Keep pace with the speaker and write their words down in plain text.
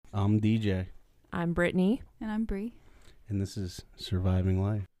I'm DJ. I'm Brittany. And I'm Bree. And this is Surviving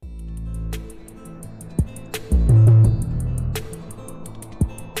Life.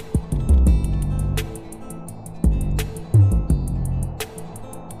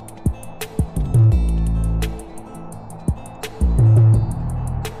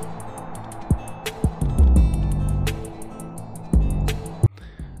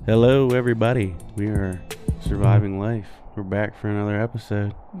 Hello, everybody. We are Surviving Life. We're back for another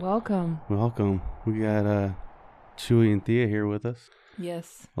episode. Welcome. Welcome. We got Chewy and Thea here with us,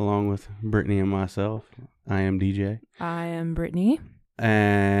 Yes. along with Brittany and myself. I am DJ. I am Brittany.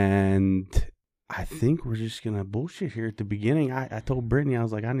 And I think we're just gonna bullshit here at the beginning. I told Brittany, I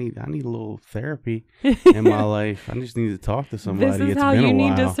was like, I need a little therapy in my life. I just need to talk to somebody. This is It's how been you a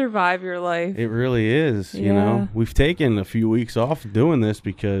need while. to survive your life. It really is. You know, we've taken a few weeks off doing this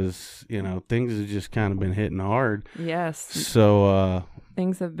because, you know, things have just kind of been hitting hard. Yes. So,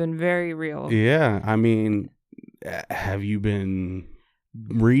 Things have been very real. yeah, I mean, have you been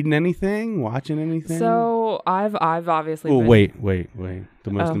reading anything, watching anything? So I've obviously Oh, been... wait. The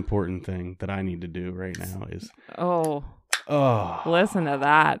most important thing that I need to do right now is... Oh, Oh, listen to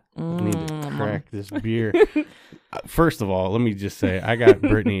that. I need to crack this beer. First of all, let me just say, I got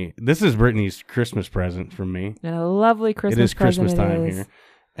Brittany. This is Brittany's Christmas present from me. And a lovely Christmas It is present Christmas time it is. here.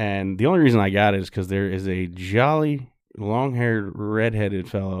 And the only reason I got it is because there is a jolly, long-haired, redheaded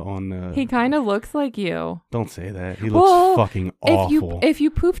fellow on the... He kind of looks like you. Don't say that. He looks fucking awful. If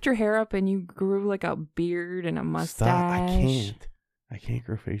you poofed your hair up and you grew like a beard and a mustache. Stop. I can't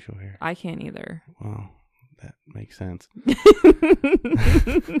grow facial hair. I can't either. Well, that makes sense.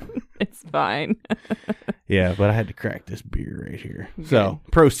 It's fine. Yeah, but I had to crack this beer right here. So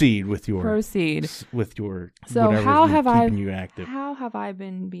proceed with your So whatever's how been have I keeping you active. How have I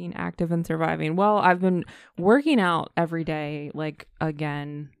been being active and surviving? Well, I've been working out every day, like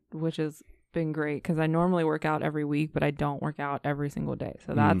again, which has been great because I normally work out every week, but I don't work out every single day.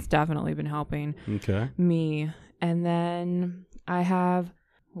 So that's definitely been helping me. And then I have,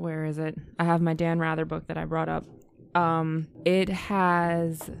 where is it? I have my Dan Rather book that I brought up. It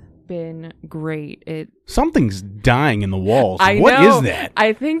has been great. Something's dying in the walls. I What know. is that?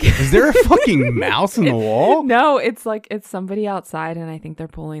 I think Is there a fucking mouse in the wall? No, it's somebody outside, and I think they're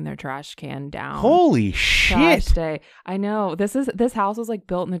pulling their trash can down. Holy Trash shit. day. I know. This house was like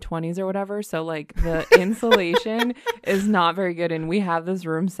built in the 1920s or whatever, so like the insulation is not very good, and we have this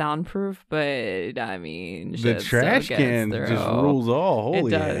room soundproof, but I mean, The shit trash still can gets just through. rules all.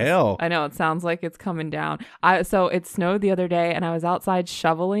 Holy It does. hell. I know, it sounds like it's coming down. So it snowed the other day, and I was outside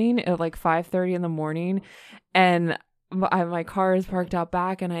shoveling at like 5:30 in the morning, and my car is parked out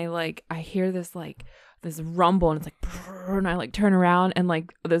back, and I hear this rumble, and it's like, brrr, and I like turn around, and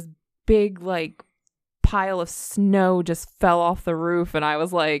like this big like pile of snow just fell off the roof, and I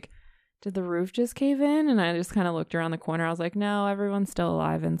was like, did the roof just cave in? And I just kind of looked around the corner. I was like, no, everyone's still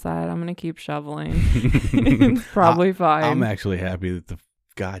alive inside. I'm gonna keep shoveling. It's probably fine. I'm actually happy that the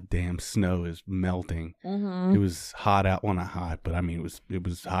goddamn snow is melting. Mm-hmm. It was hot out. Well, not hot, but I mean, it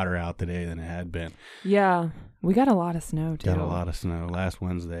was hotter out today than it had been. Yeah, we got a lot of snow too. Got a lot of snow. Last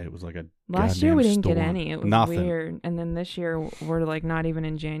Wednesday, it was like a Last year we didn't storm. get any. It was Nothing. weird. And then this year we're like not even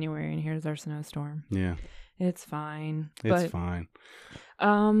in January, and here's our snowstorm. Yeah, It's fine. it's fine.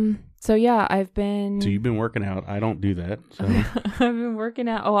 So yeah, I've been. So you've been working out. I don't do that. So I've been working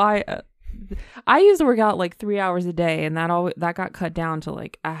out. Oh, I used to work out like 3 hours a day, and that got cut down to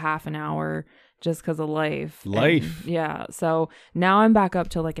like a half an hour just because of life. And, yeah. So now I'm back up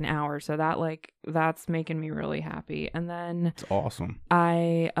to like an hour. So that's making me really happy. And then it's awesome.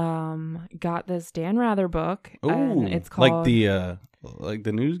 I got this Dan Rather book. Oh, and it's called like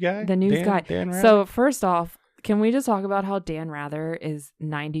the news guy. The news guy. Dan Rather? So first off, can we just talk about how Dan Rather is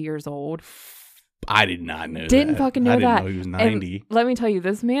 90 years old? I did not know. Didn't fucking know I didn't that. know he was 90. And let me tell you,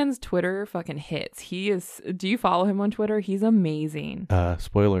 this man's Twitter fucking hits. Do you follow him on Twitter? He's amazing.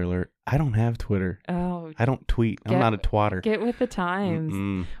 Spoiler alert. I don't have Twitter. Oh, I don't tweet. I'm not a twatter. Get with the times.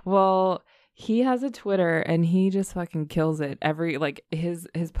 Mm-mm. Well, he has a Twitter and he just fucking kills it. His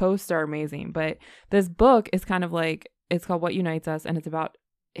posts are amazing. But this book is kind of like, it's called What Unites Us, and it's about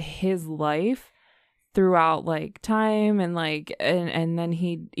his life throughout like time, and like and then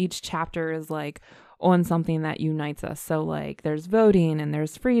each chapter is like on something that unites us. So like there's voting, and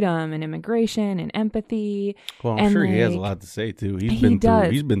there's freedom, and immigration, and empathy. Well, I'm sure he has a lot to say too. He's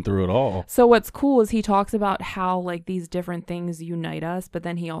been through it all. So what's cool is he talks about how like these different things unite us, but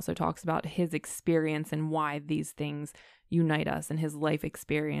then he also talks about his experience and why these things unite us and his life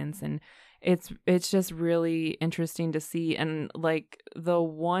experience. And it's just really interesting to see. And like the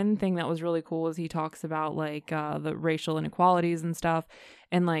one thing that was really cool is he talks about like the racial inequalities and stuff,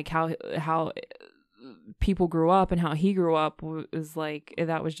 and like how people grew up and how he grew up was like,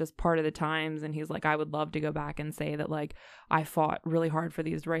 that was just part of the times. And he's like, I would love to go back and say that like I fought really hard for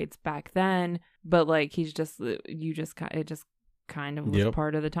these rights back then, but like it just kind of was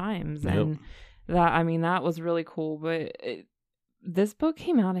part of the times. And that, I mean, that was really cool. But this book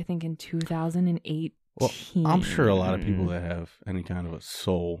came out, I think, in 2008. Well, I'm sure a lot of people that have any kind of a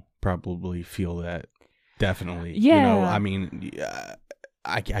soul probably feel that. Definitely. Yeah. You know, I mean,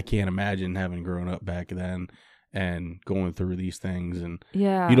 I can't imagine having grown up back then and going through these things. And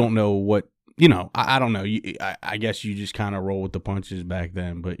you don't know what, you know, I don't know. I guess you just kind of roll with the punches back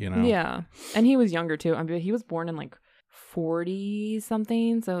then, but, you know. Yeah. And he was younger, too. I mean, he was born in like 40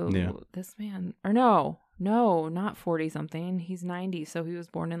 something. So this man, or no, not 40 something. He's 90. So he was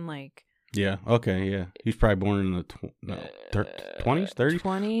born in like. Yeah. Okay. Yeah. He's probably born in the 20s, 30s.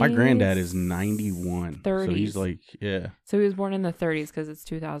 20s. My granddad is 91. 30s. So he's like, yeah. So he was born in the 30s because it's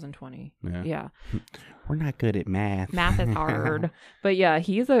 2020. Yeah. We're not good at math. Math is hard. But yeah,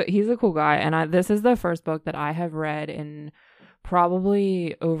 he's a cool guy. And this is the first book that I have read in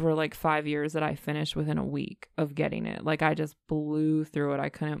probably over like 5 years that I finished within a week of getting it. Like I just blew through it. I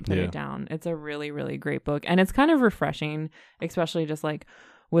couldn't put it down. It's a really, really great book. And it's kind of refreshing, especially just like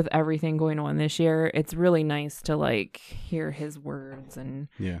with everything going on this year. It's really nice to like hear his words and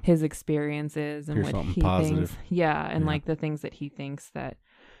his experiences and what he thinks. Yeah. And like the things that he thinks that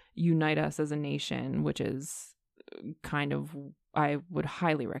unite us as a nation, which is kind of, I would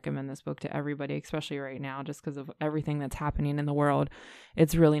highly recommend this book to everybody, especially right now, just because of everything that's happening in the world.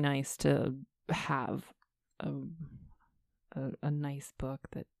 It's really nice to have a nice book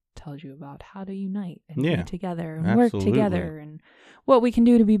that tells you about how to unite and be together and work together and what we can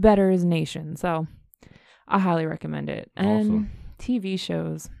do to be better as a nation. So I highly recommend it. And TV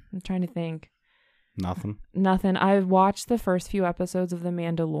shows, I'm trying to think. Nothing. I've watched the first few episodes of The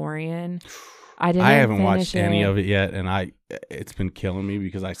Mandalorian. I haven't watched any of it yet, and it's been killing me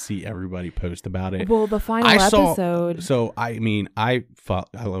because I see everybody post about it. Well, the final episode. So I mean, I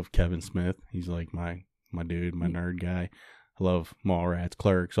love Kevin Smith. He's like my dude, my nerd guy. I love Mallrats,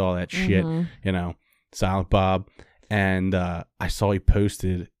 Clerks, all that shit. You know, Silent Bob. And I saw he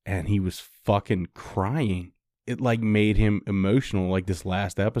posted, and he was fucking crying. It like made him emotional, like this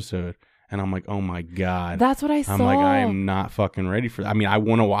last episode. And I'm like, oh my God. That's what I saw. I'm like, I am not fucking ready for that. I mean, I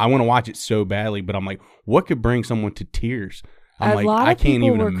want to watch it so badly, but I'm like, what could bring someone to tears? I'm like, I can't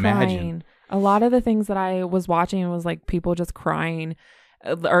even imagine. Crying. A lot of the things that I was watching was like people just crying,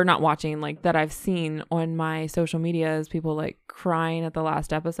 or not watching, like that I've seen on my social media is people like crying at the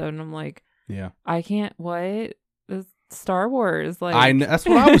last episode. And I'm like, I can't, what? It's Star Wars. Like that's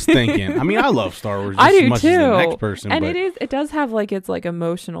what I was thinking. I mean, I love Star Wars just as much as the next person. And it does have like, it's like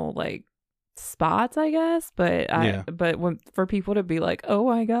emotional, like, spots, I guess, but for people to be like, oh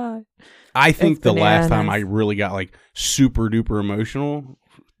my God, I think the last time I really got like super duper emotional,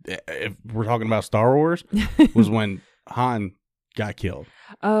 if we're talking about Star Wars, was when Han got killed.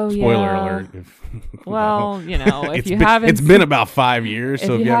 Spoiler alert. Well, you know, if you haven't, it's been about 5 years,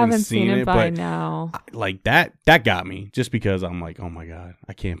 so if you haven't seen it by but now, like that got me just because I'm like, oh my God,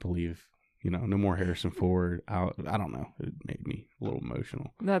 I can't believe. You know, no more Harrison Ford. I don't know. It made me a little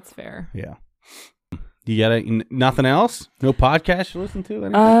emotional. That's fair. Yeah. You got nothing else? No podcast you listen to?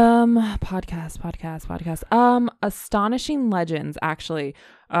 Anything? Podcast. Astonishing Legends. Actually,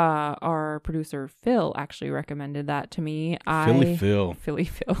 our producer Phil actually recommended that to me. Philly Phil.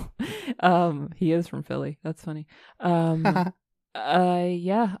 He is from Philly. That's funny. I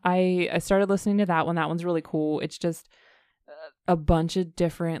started listening to that one. That one's really cool. It's just a bunch of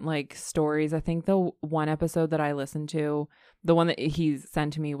different like stories. I think the one episode that I listened to, the one that he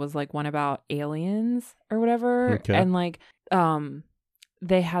sent to me, was like one about aliens or whatever. Okay. And like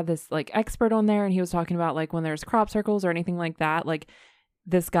they had this like expert on there, and he was talking about like when there's crop circles or anything like that, like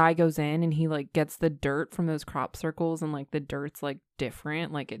this guy goes in and he like gets the dirt from those crop circles, and like the dirt's like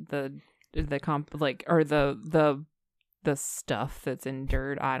different, like the stuff that's in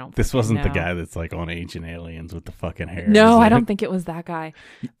dirt. I don't. This wasn't the guy that's like on Ancient Aliens with the fucking hair. No, I don't think it was that guy.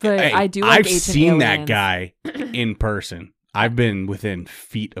 But hey, I do. Like I've seen that guy in person. I've been within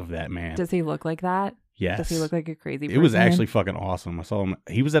feet of that man. Does he look like that? Yes. Does he look like a crazy person? It was actually fucking awesome. I saw him.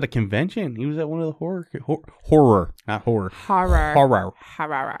 He was at a convention. He was at one of the horror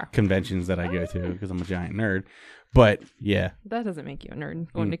conventions that I go to because I'm a giant nerd. But yeah, that doesn't make you a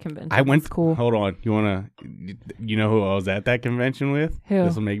nerd going to conventions. I went. Cool. Hold on. You know who I was at that convention with? Who?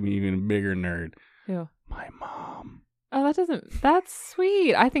 This will make me even a bigger nerd. Who? My mom. Oh, that's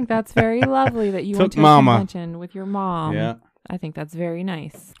sweet. I think that's very lovely that you went to a Mama. convention with your mom. Yeah. I think that's very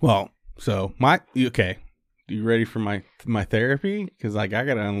nice. Well, so okay. You ready for my therapy? Because like I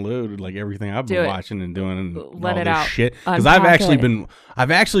gotta unload like everything I've been watching and doing and let all it this out. shit. Because I've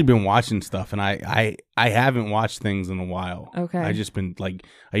actually been watching stuff and I haven't watched things in a while. Okay. I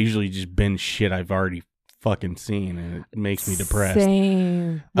usually just binge shit I've already fucking seen and it makes me depressed.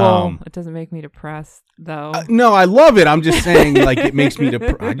 Same. Well, it doesn't make me depressed though. No, I love it. I'm just saying like it makes me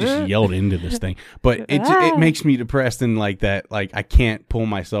depressed. I just yelled into this thing, but it makes me depressed and like that. Like I can't pull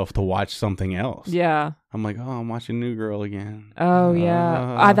myself to watch something else. Yeah. I'm like, I'm watching New Girl again. Oh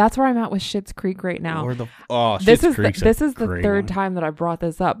yeah, that's where I'm at with Schitt's Creek right now. This is the third time that I brought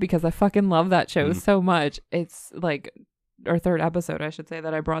this up because I fucking love that show so much. It's like our third episode, I should say,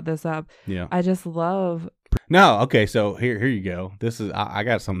 that I brought this up. Yeah, I just love. No, okay, so here you go. This is I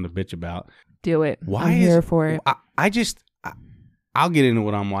got something to bitch about. Do it. I'm here for it. I'll get into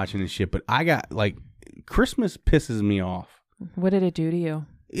what I'm watching and shit, but I got like Christmas pisses me off. What did it do to you?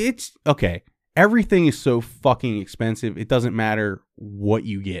 It's okay. Everything is so fucking expensive. It doesn't matter what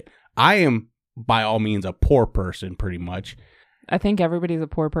you get. I am, by all means, a poor person, pretty much. I think everybody's a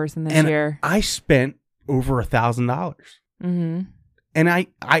poor person this year. I spent over $1,000. Mm-hmm. And I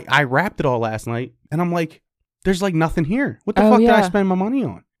wrapped it all last night, and I'm like, there's like nothing here. What the fuck did I spend my money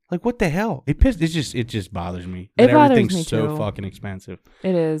on? Like, what the hell? It just bothers me. It bothers everything's me so too. fucking expensive.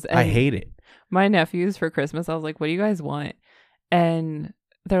 It is. I hate it. My nephews for Christmas, I was like, what do you guys want? And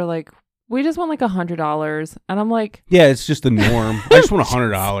they're like, we just want like $100. And I'm like, yeah, it's just the norm. I just want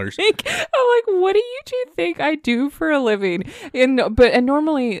 $100. I'm like, what do you two think I do for a living? And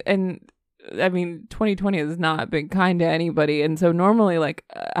normally, and I mean, 2020 has not been kind to anybody. And so normally like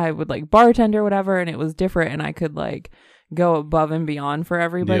I would like bartend or whatever, and it was different and I could like go above and beyond for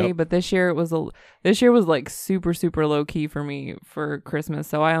everybody. Yep. But this year was like super, super low key for me for Christmas.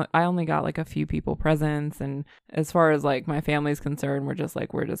 So I only got like a few people presents. And as far as like my family's concerned, we're just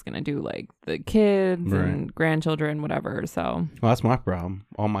going to do like the kids and grandchildren, whatever. So well, that's my problem.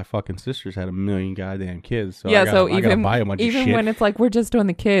 All my fucking sisters had 1 million goddamn kids. So yeah. I gotta buy a bunch of shit. When it's like, we're just doing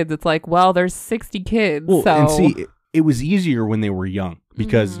the kids, it's like, well, there's 60 kids. Well, so. And see, it was easier when they were young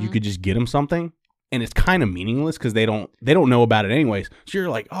because you could just get them something. And it's kind of meaningless because they don't know about it anyways. So you're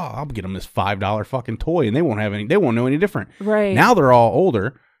like, oh, I'll get them this $5 fucking toy, and they won't know any different. Right now they're all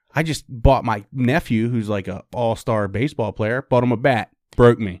older. I just bought my nephew, who's like a all-star baseball player, bought him a bat.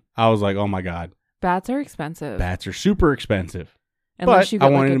 Broke me. I was like, oh my god, bats are expensive. Bats are super expensive. Unless but you get I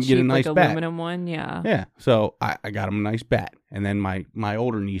wanted like him to get a nice like bat. aluminum one, yeah. Yeah. So I got him a nice bat, and then my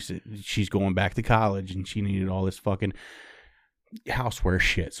older niece, she's going back to college, and she needed all this fucking houseware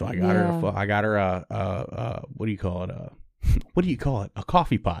shit. So I got her a what do you call it? A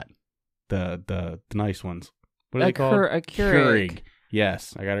coffee pot. The nice ones. What are they called? A Keurig.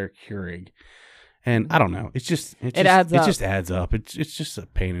 Yes, I got her a Keurig. And I don't know. It adds up. It just adds up. It's just a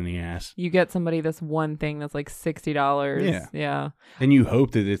pain in the ass. You get somebody this one thing that's like $60. Yeah. Yeah. And you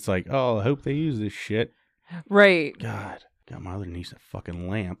hope that it's like, oh, I hope they use this shit. Right. God. Got my other niece a fucking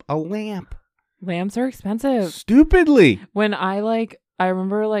lamp. A lamp. Lamps are expensive. Stupidly. When I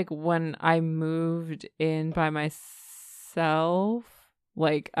remember like when I moved in by myself,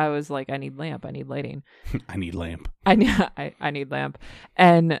 like I was like, I need lamp, I need lighting. I need lamp. I need lamp.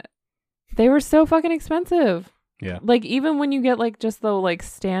 And they were so fucking expensive. Yeah. Like even when you get like just the like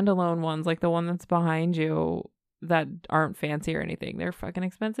standalone ones, like the one that's behind you that aren't fancy or anything, they're fucking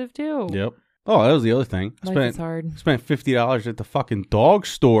expensive too. Yep. Oh, that was the other thing. Life is hard. Spent $50 at the fucking dog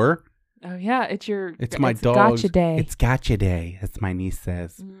store. Oh yeah, it's my dog's gotcha day. It's gotcha day, as my niece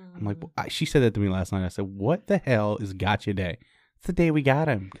says. I'm like, she said that to me last night. I said, what the hell is gotcha day? It's the day we got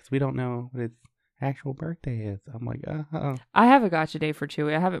him because we don't know what its actual birthday is. I'm like, I have a gotcha day for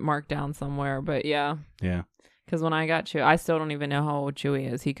Chewy. I have it marked down somewhere, but yeah. Yeah. Because when I got Chewy, I still don't even know how old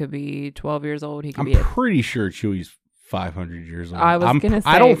Chewy is. He could be 12 years old. He could I'm pretty sure Chewy's 500 years old. I was going to say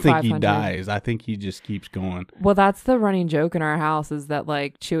I don't think 500. he dies. I think he just keeps going. Well, that's the running joke in our house is that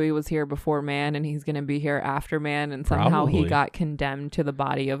like Chewy was here before man and he's going to be here after man, and somehow he got condemned to the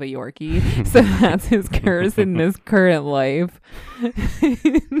body of a Yorkie. So that's his curse in this current life.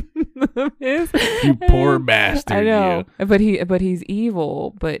 You poor bastard. I know. You. But he's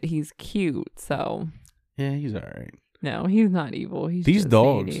evil, but he's cute. So yeah, he's all right. No, he's not evil. He's these just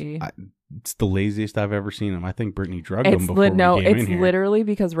dogs. needy. It's the laziest I've ever seen them. I think Brittany drugged them before we came in here. It's literally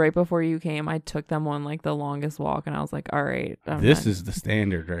because right before you came, I took them on like the longest walk, and I was like, "All right, this is the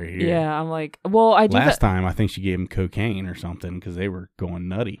standard right here." Yeah, I'm like, well, I last time I think she gave them cocaine or something because they were going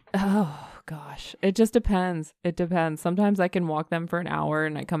nutty. Oh gosh, it just depends. It depends. Sometimes I can walk them for an hour,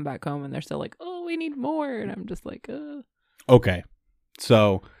 and I come back home, and they're still like, "Oh, we need more. And I'm just like, Okay.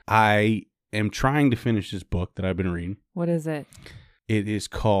 So I am trying to finish this book that I've been reading. What is it? It is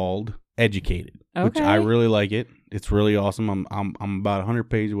called Educated, which Okay. I really like it. It's really awesome. I'm about 100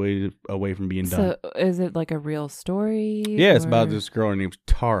 pages away from being done. So is it like a real story? Yeah, it's about this girl named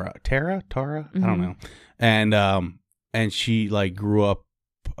Tara. Tara? I don't know. And she like grew up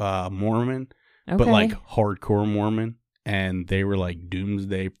Mormon, but like hardcore Mormon, and they were like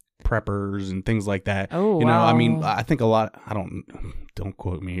doomsday preppers and things like that. Oh, you know, wow. I mean, I think a lot. Don't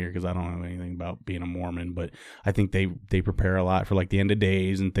quote me here because I don't know anything about being a Mormon, but I think they prepare a lot for like the end of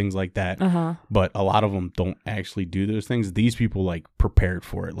days and things like that. But a lot of them don't actually do those things. These people like prepared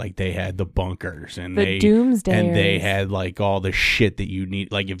for it. Like they had the bunkers and the doomsday, and they had like all the shit that you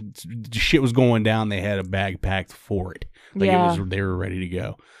need. Like if shit was going down, they had a bag packed for it. Like they were ready to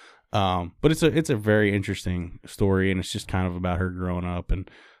go. But it's a very interesting story, and it's just kind of about her growing up and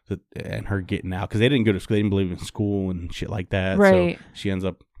her getting out because they didn't go to school. They didn't believe in school and shit like that. Right. So she ends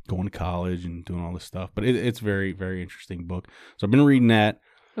up going to college and doing all this stuff. But it's very, very interesting book. So I've been reading that.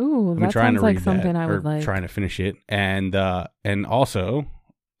 Ooh, that sounds like something I would like. Trying to finish it, and also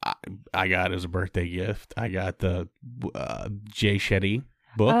I got as a birthday gift. I got the Jay Shetty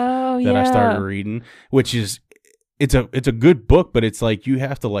book that I started reading, which is. It's a good book, but it's like you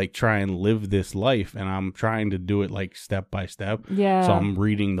have to like try and live this life, and I'm trying to do it like step by step. Yeah. So I'm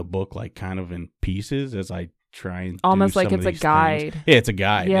reading the book like kind of in pieces as I try and almost do like some it's of a these guide. things. Yeah, it's a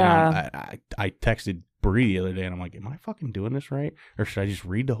guide. Yeah. And I texted Bree the other day, and I'm like, am I fucking doing this right, or should I just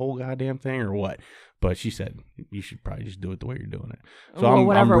read the whole goddamn thing, or what? But she said you should probably just do it the way you're doing it. So well,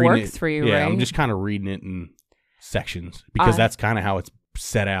 whatever I'm works for you. Yeah, right? I'm just kind of reading it in sections because that's kind of how it's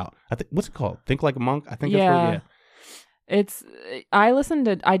set out. I think what's it called? Think Like a Monk. I think that's what. Yeah.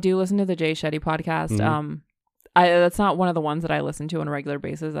 I do listen to the Jay Shetty podcast. Mm-hmm. That's not one of the ones that I listen to on a regular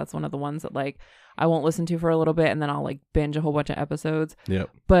basis. That's one of the ones that like I won't listen to for a little bit and then I'll like binge a whole bunch of episodes.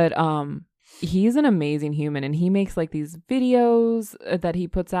 Yep. But he's an amazing human, and he makes like these videos that he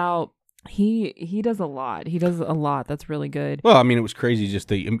puts out. He does a lot. He does a lot. That's really good. Well, I mean, it was crazy just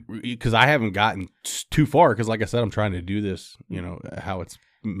because I haven't gotten too far because, like I said, I'm trying to do this. You know how it's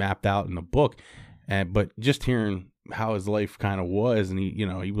mapped out in the book, but just hearing how his life kind of was, and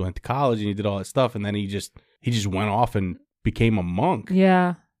he went to college and he did all that stuff, and then he just went off and became a monk.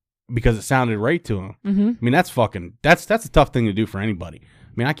 Yeah, because it sounded right to him. Mm-hmm. I mean, that's a tough thing to do for anybody.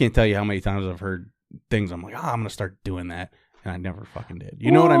 I mean, I can't tell you how many times I've heard things. I'm like, I'm gonna start doing that, and I never fucking did.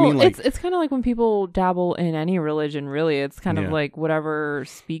 You know what I mean? Like it's kind of like when people dabble in any religion. Really, it's kind of like whatever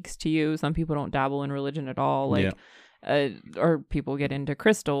speaks to you. Some people don't dabble in religion at all. Like. Or people get into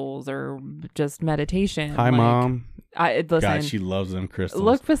crystals or just meditation. Hi, Mom. Listen. God, she loves them crystals.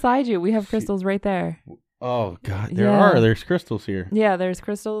 Look beside you. We have crystals right there. Oh God, there's crystals here. Yeah, there's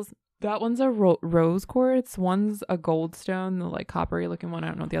crystals. That one's a rose quartz. One's a gold stone, the like coppery looking one. I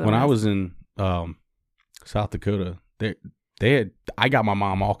don't know what the other one. When I was in South Dakota, I got my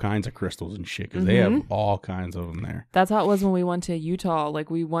mom all kinds of crystals and shit because they have all kinds of them there. That's how it was when we went to Utah. Like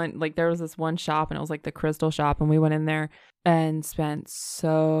we went, like there was this one shop and it was like the crystal shop, and we went in there and spent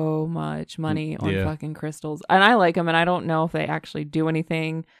so much money on fucking crystals. And I like them, and I don't know if they actually do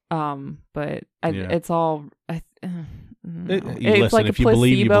anything. But it's all. It's like a placebo.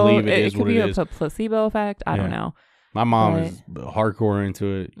 You believe it could be a placebo effect. I don't know. My mom is hardcore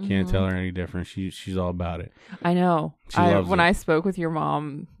into it. Can't tell her any different. She's all about it. I know. She loves when it. I spoke with your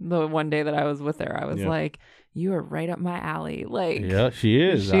mom the one day that I was with her, I was like, "You are right up my alley." Like, yeah, she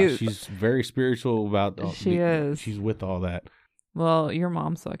is. She's very spiritual about. She is. She's with all that. Well, your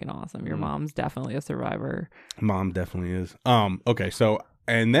mom's fucking awesome. Your mom's definitely a survivor. Mom definitely is. Okay, so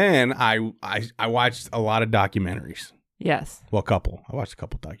and then I watched a lot of documentaries. Yes. Well, I watched a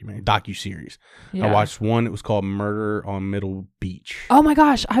couple docu-series. Yeah. I watched one. It was called Murder on Middle Beach. Oh my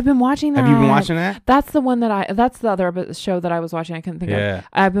gosh, I've been watching that. Have you been watching that? That's the one that's the other show that I was watching. I couldn't think of.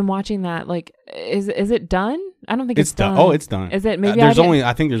 I've been watching that. Like, is it done? I don't think it's done. Oh, it's done. Is it? Maybe I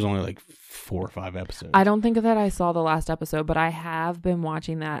think there's only like 4 or 5 episodes. I don't think that I saw the last episode, but I have been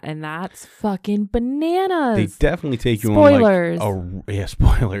watching that, and that's fucking bananas. They definitely take you spoilers. on like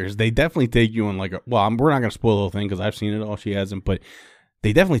spoilers. They definitely take you on like we're not gonna spoil the whole thing because I've seen it all. She hasn't, but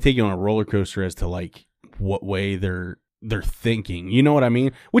they definitely take you on a roller coaster as to like what way they're thinking. You know what I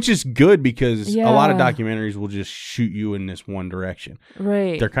mean? Which is good because a lot of documentaries will just shoot you in this one direction.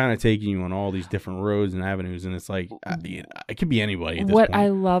 Right. They're kind of taking you on all these different roads and avenues, and it's like it could be anybody at this what point. I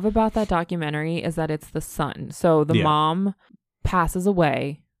love about that documentary is that it's the son. So the mom passes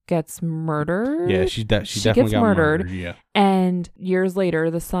away gets murdered. Yeah, she definitely gets got murdered. Yeah. And years later,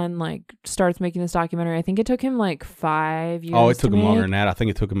 the son like starts making this documentary. I think it took him like 5 years. Oh, it took him longer make. than that. I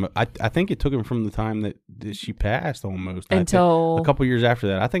think it took him. I think it took him from the time that she passed almost until a couple years after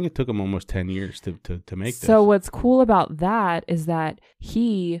that. I think it took him almost 10 years to make this. So what's cool about that is that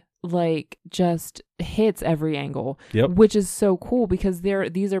he like just hits every angle. Yep. Which is so cool because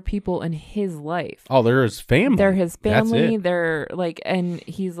these are people in his life. Oh, they're his family. They're his family. That's it. They're like, and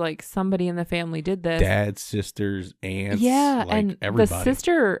he's like, somebody in the family did this. Dad, sisters, aunts. Yeah, like and everybody. the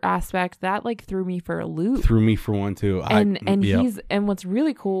sister aspect that like threw me for a loop. Threw me for one too. And he's and what's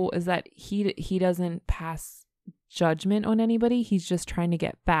really cool is that he doesn't pass judgment on anybody. He's just trying to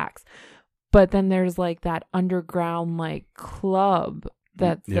get facts. But then there's like that underground like club.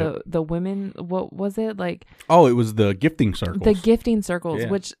 That's the women, what was it like? Oh, it was the gifting circles. The gifting circles,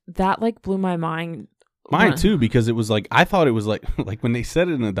 which that like blew my mind. Mine too, because it was like, I thought it was like when they said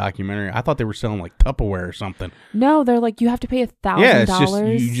it in the documentary, I thought they were selling like Tupperware or something. No, they're like, you have to pay $1,000. Yeah, it's just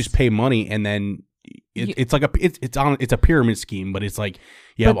you just pay money, and then it's like it's a pyramid scheme, but it's like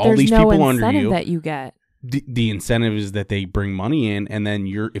you have all these people under you. That you get. The incentive is that they bring money in, and then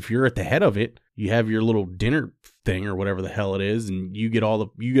if you're at the head of it, you have your little dinner thing or whatever the hell it is, and you get all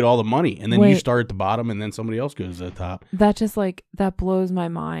the money, and then you start at the bottom, and then somebody else goes to the top. That just like that blows my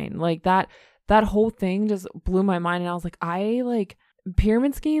mind. Like that whole thing just blew my mind, and I was like, I like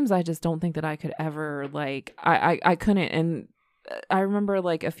pyramid schemes. I just don't think that I could ever like I couldn't. And I remember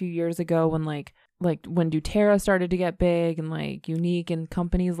like a few years ago when like when doTERRA started to get big and like Unique and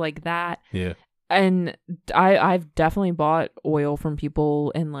companies like that. Yeah. And I've definitely bought oil from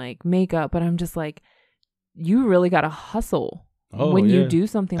people and like makeup, but I'm just like, you really got to hustle when you do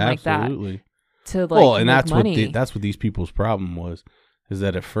something Absolutely. like that to like and make that's money. That's what these people's problem was, is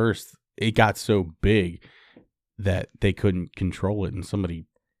that at first it got so big that they couldn't control it, and somebody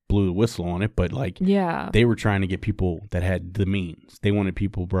blew the whistle on it. But like, they were trying to get people that had the means. They wanted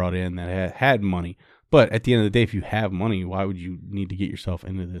people brought in that had money. But at the end of the day, if you have money, why would you need to get yourself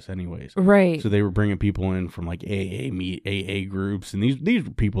into this anyways? Right. So they were bringing people in from like AA groups, and these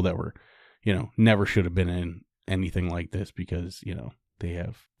were people that were, never should have been in anything like this, because they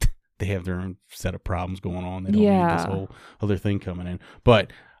have their own set of problems going on. They don't need this whole other thing coming in.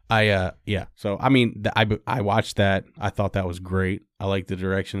 But so I mean, I watched that. I thought that was great. I like the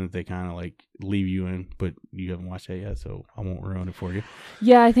direction that they kind of like leave you in, but you haven't watched that yet, so I won't ruin it for you.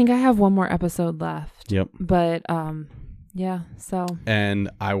 Yeah, I think I have one more episode left. Yep. But so. And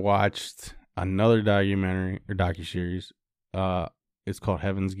I watched another documentary or docuseries. It's called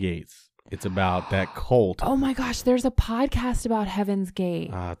Heaven's Gates. It's about that cult. Oh my gosh, there's a podcast about Heaven's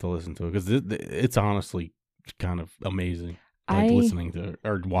Gate. I have to listen to it because it's honestly kind of amazing. Listening to it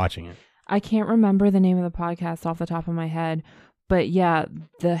or watching it. I can't remember the name of the podcast off the top of my head, but yeah,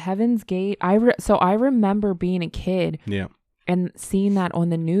 the Heaven's Gate. I remember being a kid, and seeing that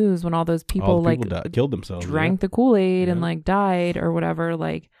on the news when all those people killed themselves, drank the Kool-Aid and like died or whatever.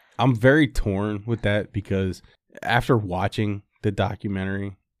 Like, I'm very torn with that, because after watching the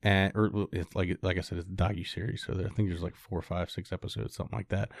documentary, or it's like I said, it's a docuseries, so I think there's like 4, 5, 6 episodes, something like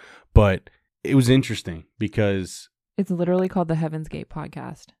that. But it was interesting because. It's literally called the Heaven's Gate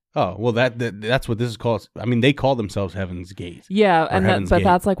podcast. Oh, well, that's what this is called. I mean, they call themselves Heaven's Gate. Yeah, but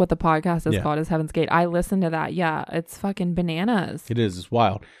that's like what the podcast is called, is Heaven's Gate. I listened to that. Yeah, it's fucking bananas. It is. It's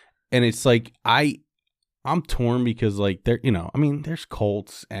wild. And it's like, I'm torn because like there's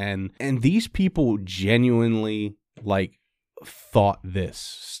cults and these people genuinely like thought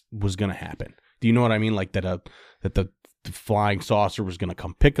this was going to happen. Do you know what I mean? Like that the flying saucer was going to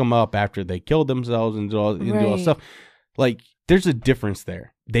come pick them up after they killed themselves and do all that stuff. Like, there's a difference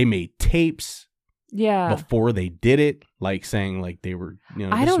there. They made tapes before they did it, like saying like they were, this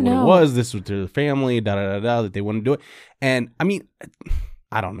is what it was, this was to the family, that they wouldn't do it. And I mean,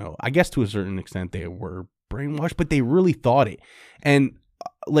 I don't know. I guess to a certain extent they were brainwashed, but they really thought it. And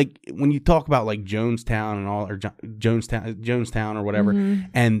like when you talk about like Jonestown and all, or Jonestown or whatever,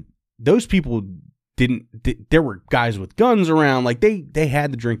 and those people there were guys with guns around, like they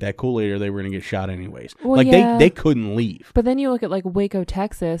had to drink that Kool-Aid or they were going to get shot anyways. Well, like they couldn't leave. But then you look at like Waco,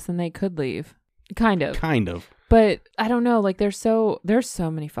 Texas, and they could leave. Kind of. But I don't know, like there's so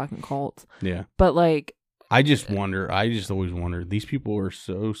many fucking cults. Yeah. But like I just always wonder, these people are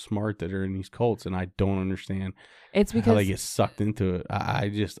so smart that are in these cults, and I don't understand it's because how they get sucked into it. I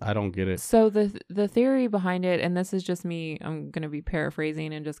don't get it. So the theory behind it, and this is just me, I'm going to be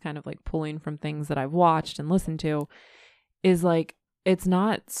paraphrasing and just kind of like pulling from things that I've watched and listened to, is like, it's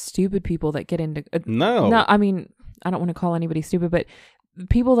not stupid people that get into... No, I mean, I don't want to call anybody stupid, but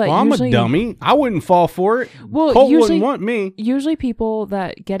people that I'm usually... a dummy. I wouldn't fall for it. Well, Cult usually, wouldn't want me. Usually people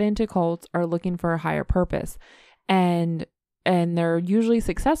that get into cults are looking for a higher purpose. And they're usually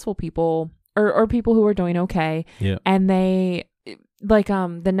successful people or people who are doing okay. Yeah. And they, like the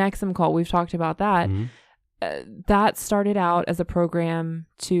Nexum cult, we've talked about that. That started out as a program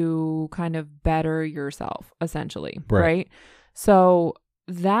to kind of better yourself, essentially. Right? So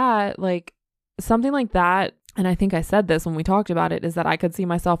that, like, something like that, and I think I said this when we talked about it, is that I could see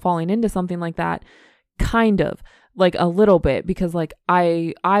myself falling into something like that, kind of, like a little bit, because like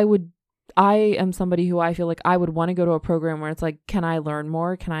I am somebody who I feel like I would want to go to a program where it's like, can I learn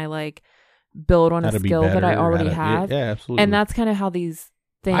more? Can I like build on a skill that I already have? Yeah, absolutely. And that's kind of how these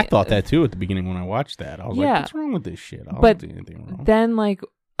things... I thought that too at the beginning when I watched that. I was like, what's wrong with this shit? I don't do anything wrong. Then like,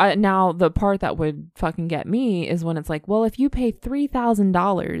 now the part that would fucking get me is when it's like, well, if you pay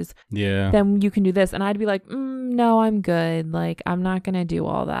 $3,000, then you can do this. And I'd be like, no, I'm good. Like, I'm not going to do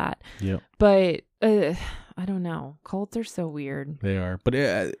all that. Yep. But I don't know. Cults are so weird. They are. But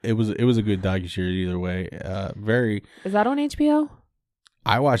it was a good docuseries either way. Is that on HBO?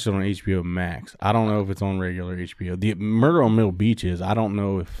 I watched it on HBO Max. I don't know if it's on regular HBO. The Murder on Middle Beach is. I don't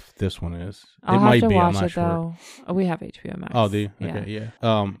know if this one is. I'll it have might to be. watch I'm not it sure. though. Oh, we have HBO Max. Oh, do you? Okay,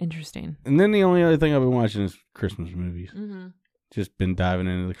 yeah. Interesting. And then the only other thing I've been watching is Christmas movies. Mm-hmm. Just been diving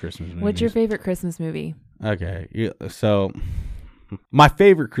into the Christmas movies. What's your favorite Christmas movie? Okay, so my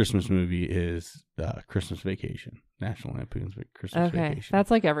favorite Christmas movie is Christmas Vacation. National Lampoon's Christmas Vacation.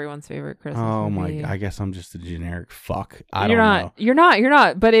 That's like everyone's favorite Christmas movie. Oh my! I guess I'm just a generic fuck. You're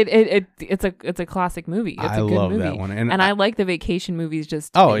not. But it's a classic movie. It's a good love movie. That one, and I like the vacation movies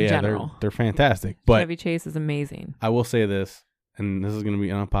just in general. They're fantastic. But Chevy Chase is amazing. I will say this, and this is going to be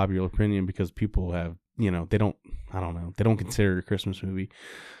an unpopular opinion because people have, they don't consider it a Christmas movie,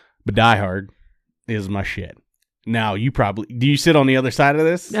 but Die Hard is my shit. Now do you sit on the other side of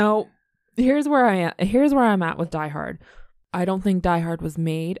this? No. Here's where I'm at with Die Hard. I don't think Die Hard was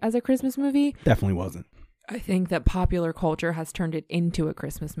made as a Christmas movie. Definitely wasn't. I think that popular culture has turned it into a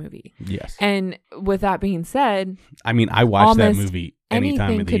Christmas movie. Yes. And with that being said, I mean, I watch that movie any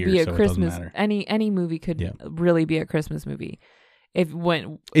time of the year, be a so Christmas. It doesn't matter. Any movie could really be a Christmas movie. If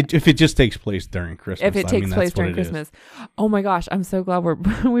it just takes place during Christmas. If it takes place during Christmas. Oh my gosh, I'm so glad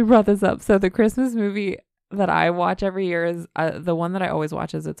we brought this up. So the Christmas movie that I watch every year is the one that I always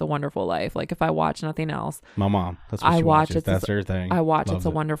watch is It's a Wonderful Life. Like if I watch nothing else, my mom, that's what she watches. That's her thing. I watch It's a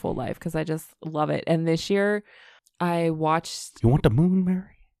Wonderful Life because I just love it. And this year I watched... You want the moon,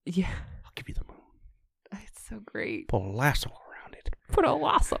 Mary? Yeah. I'll give you the moon. It's so great. Put a lasso around it. Put a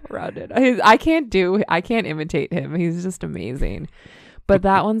lasso around it. I can't imitate him. He's just amazing. But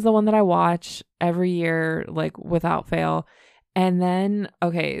that one's the one that I watch every year, like without fail. And then,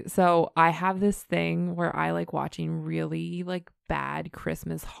 okay, so I have this thing where I like watching really like bad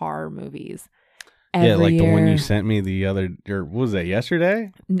Christmas horror movies. Every year. The one you sent me what was that,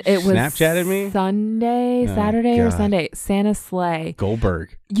 yesterday? It was Snapchatted me? Saturday or Sunday. Santa's Sleigh.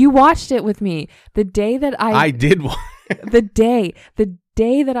 Goldberg. You watched it with me. The day that I did watch the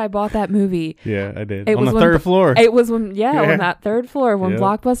day that I bought that movie. Yeah, I did. On the third floor. It was on that third floor when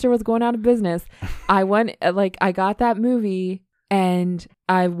Blockbuster was going out of business. I went, I got that movie and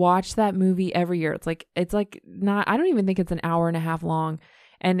I watched that movie every year. It's like not, I don't even think it's an hour and a half long.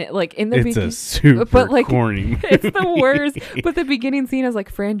 And it's a super corny movie. It's the worst. But the beginning scene is like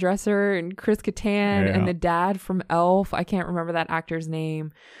Fran Dresser and Chris Kattan and the dad from Elf. I can't remember that actor's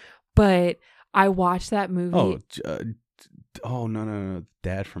name, but I watched that movie. Oh, no.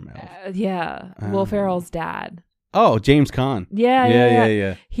 Dad from Elf. Will Ferrell's dad. Oh, James Caan.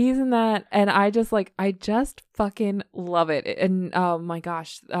 Yeah. He's in that. And I just fucking love it. And oh my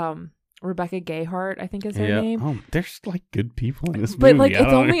gosh, Rebecca Gayheart, I think is her name. Oh, there's like good people in this movie. But it's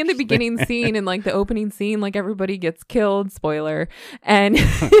only in the beginning scene and like the opening scene, like everybody gets killed, spoiler. And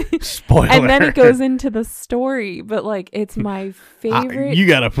spoiler. And then it goes into the story. But like it's my favorite. You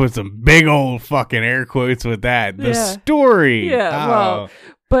gotta put some big old fucking air quotes with that. The story. Yeah. Well,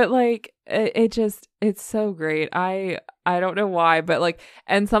 but like it's so great. I don't know why, but like,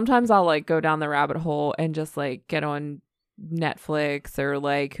 and sometimes I'll like go down the rabbit hole and just like get on Netflix or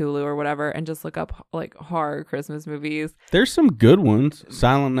like Hulu or whatever and just look up like horror Christmas movies. There's some good ones.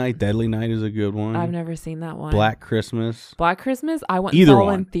 Silent Night, Deadly Night is a good one. I've never seen that one. Black Christmas. I went and saw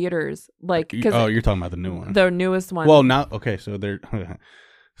in theaters. Like, you're talking about the new one. The newest one. Well, not okay. So there's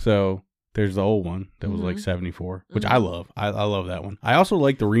the old one that was like 74, which I love. I love that one. I also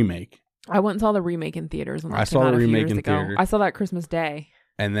like the remake. I went and saw the remake in theaters. When I saw the remake in theaters. I saw that Christmas Day.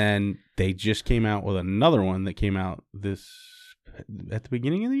 And then they just came out with another one that came out at the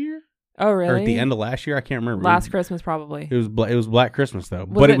beginning of the year. Oh, Or really? at the end of last year, I can't remember. Last Christmas, probably. It was Black Christmas though.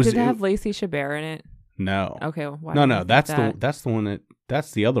 But it was Did it have Lacey Chabert in it? no. Okay. Why No, did I think that's that? the one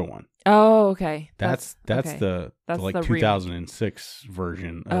that's the other one. Oh, okay. That's okay. the That's like the 2006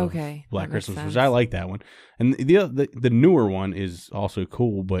 version of Okay, Black that makes Christmas, sense. which I like that one. And the newer one is also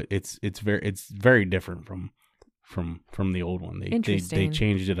cool, but it's very different from the old one. They Interesting.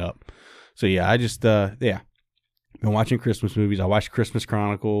 changed it up. So yeah, I just been watching Christmas movies. I watched Christmas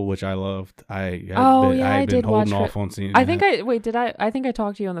Chronicle, which I loved. I've been holding off on seeing. I think I think I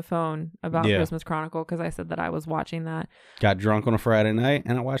talked to you on the phone about Yeah. Christmas Chronicle because I said that I was watching that. Got drunk on a Friday night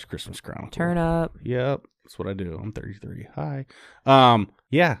and I watched Christmas Chronicle. Turn up. Yep, that's what I do. I'm 33. Hi.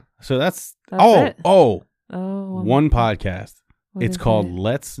 Yeah. So that's it? oh. Oh, One podcast. what It's is called it?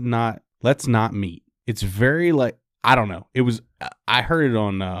 Let's Not Meet. It's very like I don't know. It was I heard it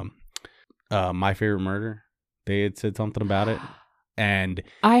on My Favorite Murder. They had said something about it, and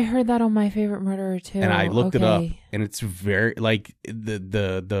I heard that on My Favorite Murderer too. and I looked it up, Okay. and it's very like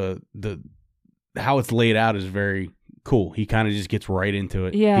the how it's laid out is very cool. He kind of just gets right into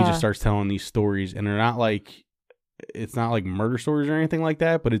it. He Yeah. just starts telling these stories, and they're not like it's not like murder stories or anything like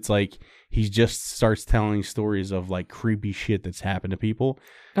that, but it's like he just starts telling stories of like creepy shit that's happened to people.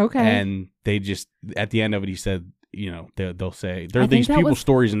 Okay. And they just at the end of it, he said, you know, they'll say there are I think these that people's was-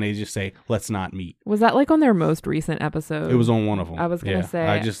 stories, and they just say, "Let's not meet." Was that like on their most recent episode? It was on one of them. I was gonna say-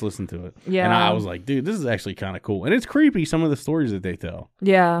 I just listened to it. Yeah. And I was like, dude, this is actually kind of cool, and it's creepy some of the stories that they tell.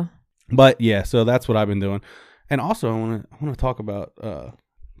 Yeah. But yeah, so that's what I've been doing, and also I want to talk about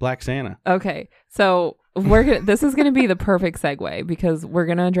Black Santa. Okay. So this is gonna be the perfect segue because we're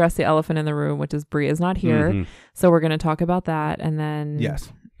gonna address the elephant in the room, which is Bree is not here. Mhm. So we're gonna talk about that, and then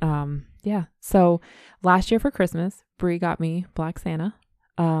Yes. Yeah. So last year for Christmas, Bree got me Black Santa,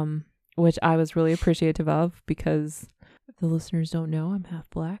 which I was really appreciative of because if the listeners don't know, I'm half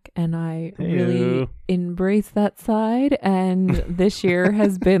black and I really Heyo. embrace that side. And this year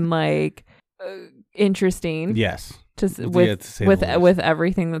has been like interesting. Yes. Just Yeah, with to say the least. with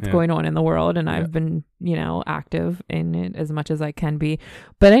everything that's Yeah. going on in the world, and Yeah. I've been active in it as much as I can be.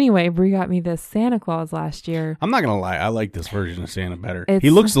 But anyway, Brie got me this Santa Claus last year. I'm not gonna lie, I like this version of Santa better. He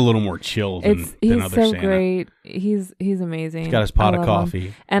It's- looks a little more chill than He's other so Santa. great. He's amazing. He's got his pot I of love him.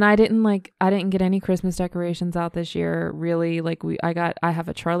 coffee. And I didn't get any Christmas decorations out this year. Really, I have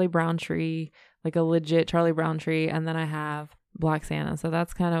a Charlie Brown tree, like a legit Charlie Brown tree, and then I have Black Santa. So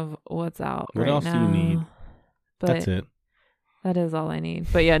that's kind of what's out What right else do now. you need? But That's it. that is all I need.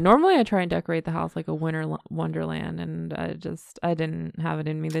 But yeah, normally I try and decorate the house like a winter wonderland, and I didn't have it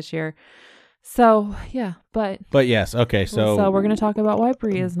in me this year. So yeah, but yes, okay. So we're gonna talk about why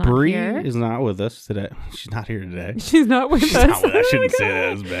Bree is not Bree here. is not with us today. She's not here today. She's not with She's us. not with us. I shouldn't Oh say my that.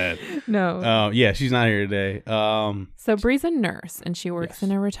 It was gosh. bad. No. Yeah, she's not here today. So Bree's a nurse and she works Yes.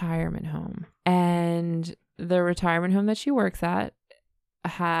 in a retirement home. And the retirement home that she works at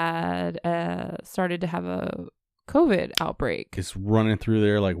had started to have a COVID outbreak. It's running through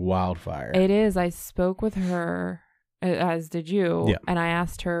there like wildfire. It is. I spoke with her, as did you, Yeah. and I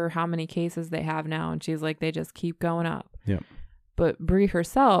asked her how many cases they have now, and she's like, they just keep going up. Yep. But Bree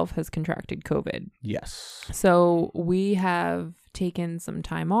herself has contracted COVID. Yes. So we have taken some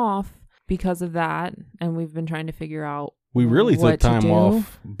time off because of that, and we've been trying to figure out We really what took to time do.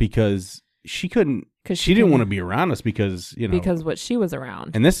 off because she couldn't. because She didn't want to be around us because because what she was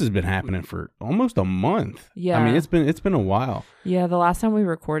around. And this has been happening for almost a month. Yeah. I mean, it's been a while. Yeah, the last time we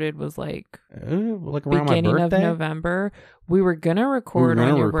recorded was like Like around beginning my of birthday. November. We were gonna We were record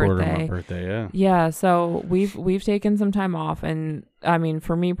gonna on your record birthday. on my birthday. Yeah. Yeah, so we've taken some time off, and I mean,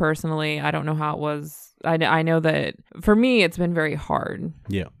 for me personally, I don't know how it was. I know that for me, it's been very hard.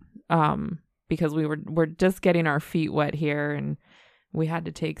 Yeah. Because we're just getting our feet wet here, and we had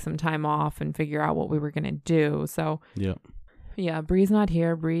to take some time off and figure out what we were gonna do. So Yeah. yeah, Bree's not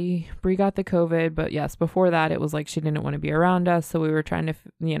here. Bree got the COVID, but yes, before that, it was like she didn't want to be around us, so we were trying to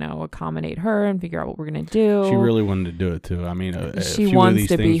accommodate her and figure out what we're gonna do. She really wanted to do it too. I mean, She a few wants of these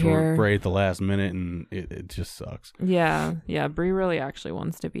to be things were here. right at the last minute, and it just sucks. Yeah. Bree really actually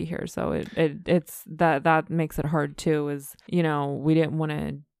wants to be here, so it's that makes it hard too. Is we didn't want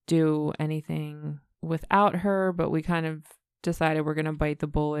to do anything without her, but we kind of decided we're gonna bite the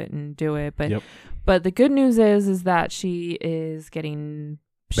bullet and do it. But Yep. but the good news is that she is getting.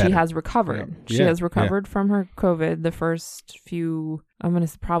 She Better. has recovered. Yeah. She has Yeah. recovered from her COVID. The first few,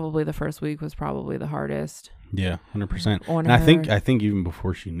 probably the first week was probably the hardest. Yeah, 100%. On And I her. think even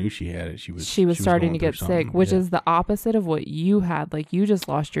before she knew she had it, she was starting going to get through sick, something. which Yeah. is the opposite of what you had. Like you just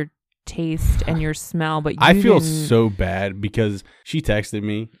lost your taste and your smell, but I feel didn't- so bad because she texted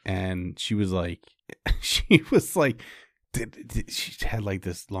me and she was like, she had like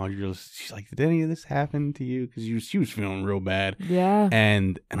this laundry list. She's like, did any of this happen to you? Because she was feeling real bad. Yeah.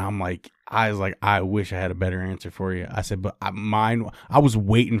 And I'm like, I wish I had a better answer for you. I said, but I was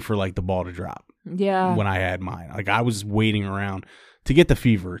waiting for like the ball to drop. Yeah. When I had mine, like I was waiting around to get the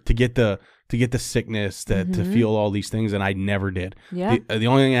fever, to get the sickness, to feel all these things, and I never did. Yeah. The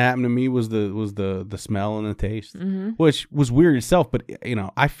only thing that happened to me was the smell and the taste, which was weird itself. But you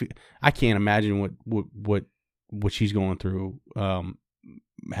know, I can't imagine what she's going through,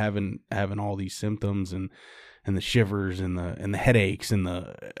 having all these symptoms and the shivers and the headaches and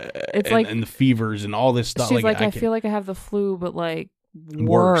the fevers and all this stuff. She's like, I feel like I have the flu, but like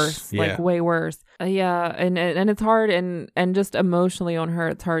worse, like way worse. Yeah, and it's hard, and just emotionally on her,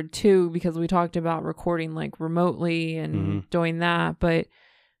 it's hard too, because we talked about recording like remotely and doing that, but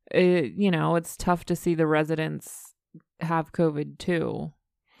it's tough to see the residents have COVID too.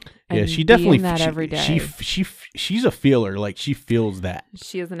 Yeah, she definitely that every day. She's a feeler. Like she feels that.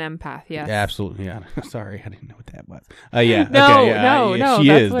 She is an empath. Yes. Yeah, absolutely. Yeah. Sorry, I didn't know what that was. Yeah. No, okay, yeah, no, yeah, no. She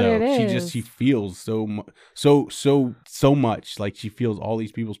that's is what though. It is. She feels so much. Like she feels all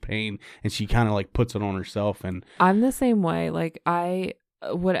these people's pain, and she kind of like puts it on herself. And I'm the same way. Like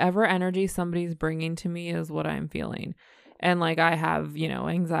whatever energy somebody's bringing to me is what I'm feeling, and like I have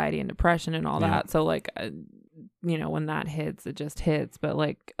anxiety and depression and all that. So like. When that hits, it just hits. But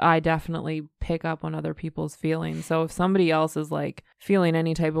like, I definitely pick up on other people's feelings. So if somebody else is like feeling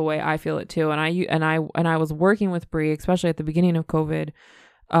any type of way, I feel it too. And I was working with Bree, especially at the beginning of COVID,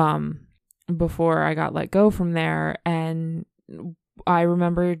 before I got let go from there. And I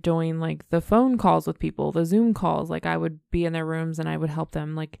remember doing like the phone calls with people, the Zoom calls. Like I would be in their rooms and I would help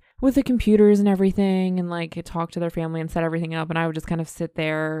them like with the computers and everything, and like talk to their family and set everything up. And I would just kind of sit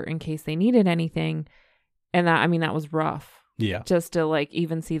there in case they needed anything. And that was rough. Yeah. Just to like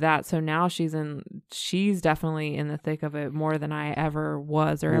even see that. So now she's definitely in the thick of it more than I ever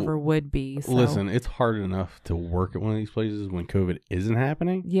was or ever would be. So. Listen, it's hard enough to work at one of these places when COVID isn't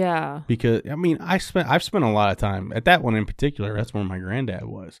happening. Yeah. Because I've spent a lot of time at that one in particular. That's where my granddad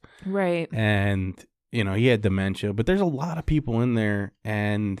was. Right. And he had dementia, but there's a lot of people in there,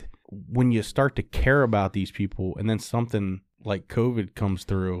 and when you start to care about these people, and then something like COVID comes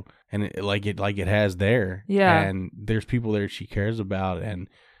through, and it has there. Yeah. And there's people there she cares about, and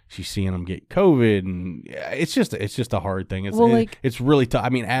she's seeing them get COVID, and it's just a hard thing. It's really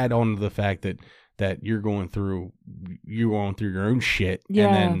tough. Add on to the fact that you're going through your own shit. Yeah.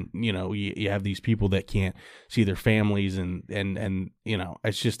 And then, you have these people that can't see their families, and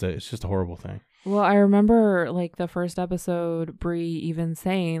it's just a horrible thing. Well, I remember like the first episode, Bree even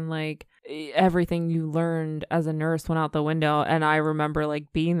saying like everything you learned as a nurse went out the window. And I remember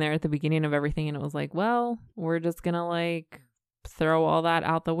like being there at the beginning of everything, and it was like, well, we're just going to like throw all that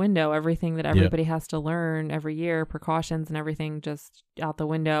out the window. Everything that everybody has to learn every year, precautions and everything, just out the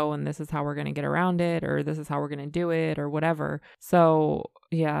window. And this is how we're going to get around it, or this is how we're going to do it, or whatever. So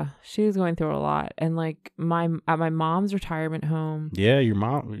yeah, she's going through a lot. And like at my mom's retirement home, your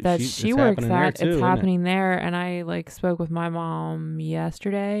mom that she works at, it's happening there. And I like spoke with my mom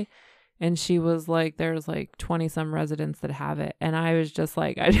yesterday, and she was like, there's like 20 some residents that have it. And I was just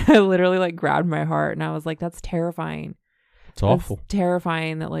like, I literally like grabbed my heart, and I was like, that's terrifying. It's awful. It's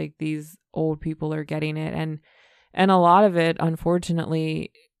terrifying that like these old people are getting it. And a lot of it,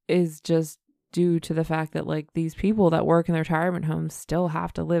 unfortunately, is just due to the fact that like these people that work in their retirement homes still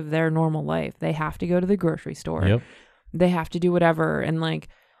have to live their normal life. They have to go to the grocery store. Yep. They have to do whatever. And like,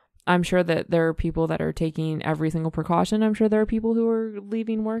 I'm sure that there are people that are taking every single precaution. I'm sure there are people who are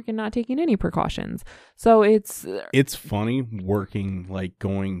leaving work and not taking any precautions. So it's funny working, like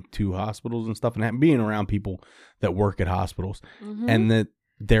going to hospitals and stuff, and being around people that work at hospitals, and that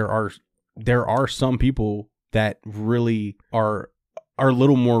there are some people that really are a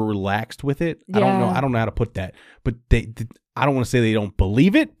little more relaxed with it. Yeah. I don't know how to put that, but I don't want to say they don't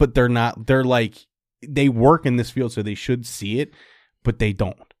believe it, but they're like, they work in this field, so they should see it, but they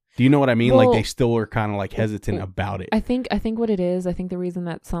don't. Do you know what I mean? Well, like they still are kind of like hesitant about it. I think what it is, I think the reason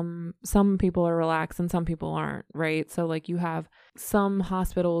that some people are relaxed and some people aren't, right? So like you have some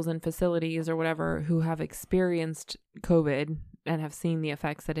hospitals and facilities or whatever who have experienced COVID and have seen the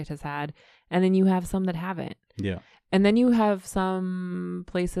effects that it has had. And then you have some that haven't. Yeah. And then you have some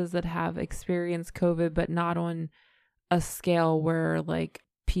places that have experienced COVID, but not on a scale where like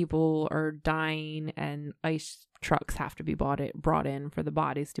people are dying and ice trucks have to be brought in for the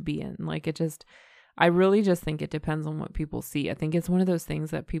bodies to be in. Like I really just think it depends on what people see. I think it's one of those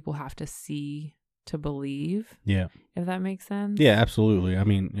things that people have to see to believe. Yeah. If that makes sense. Yeah, absolutely.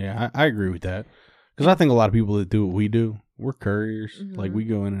 I agree with that. Because I think a lot of people that do what we do, we're couriers. Like we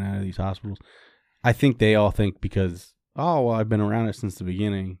go in and out of these hospitals. I think they all think because oh, well, I've been around it since the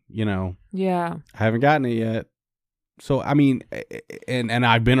beginning. Yeah. I haven't gotten it yet. So, I mean, and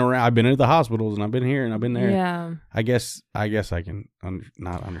I've been around, I've been into the hospitals and I've been here and I've been there. Yeah. I guess I can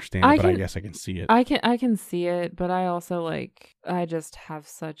not understand it, but I guess I can see it. I can see it, but I also I just have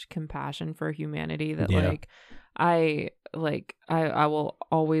such compassion for humanity that I will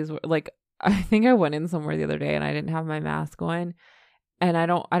always I think I went in somewhere the other day and I didn't have my mask on, and I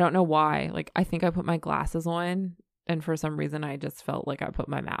don't know why. I think I put my glasses on, and for some reason I just felt like I put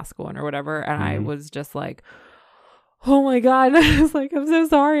my mask on or whatever, and I was just like, oh my God. I was like, I'm so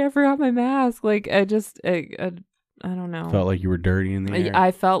sorry. I forgot my mask. I don't know. Felt like you were dirty in the air.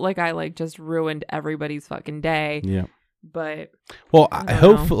 I felt like I just ruined everybody's fucking day. Yeah. But well,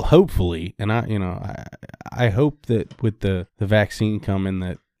 hopefully, and I hope that with the vaccine coming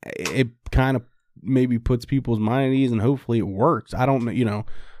that it kind of maybe puts people's mind at ease and hopefully it works. I don't know,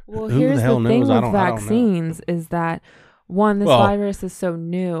 well, who here's the hell the thing knows? with vaccines is that one, this virus is so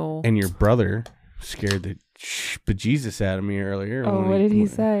new. And your brother scared the bejesus out of me earlier. Oh, what did he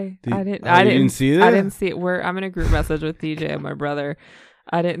say? I didn't see that. I didn't see it. I'm in a group message with DJ and my brother.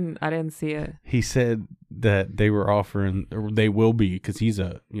 I didn't see it. He said that they were offering, or they will be, because he's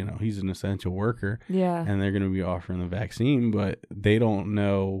an essential worker. Yeah. And they're going to be offering the vaccine, but they don't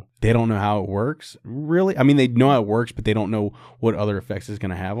know how it works. Really, I mean, they know how it works, but they don't know what other effects it's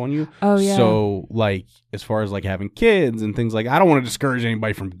going to have on you. Oh yeah. So as far as having kids and things I don't want to discourage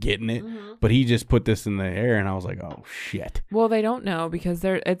anybody from getting it, but he just put this in the air, and I was like, oh shit. Well, they don't know because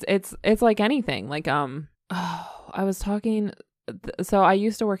it's like anything. I was talking. So I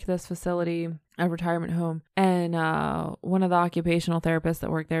used to work at this facility, a retirement home, and one of the occupational therapists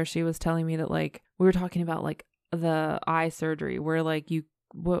that worked there, she was telling me that we were talking about the eye surgery where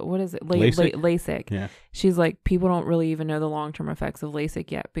what is it? LASIK. Yeah. She's like, people don't really even know the long-term effects of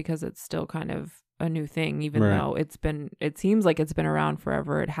LASIK yet because it's still kind of a new thing, even though it seems like it's been around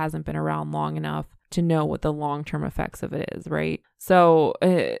forever. It hasn't been around long enough to know what the long-term effects of it is, right? So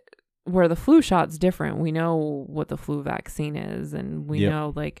where the flu shot's different, we know what the flu vaccine is, and we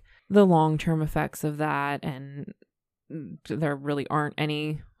know the long-term effects of that, and there really aren't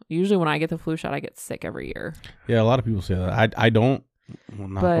any. Usually when I get the flu shot, I get sick every year. Yeah, a lot of people say that. I don't. Well,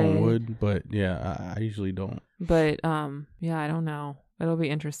 knock on wood, but yeah, I usually don't. But yeah, I don't know. It'll be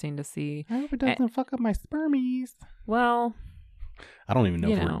interesting to see. I hope it doesn't fuck up my spermies. Well, I don't even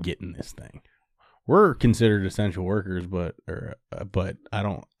know if we're getting this thing. We're considered essential workers, but I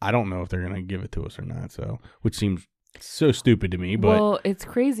don't know if they're gonna give it to us or not. So, which seems so stupid to me. But well, it's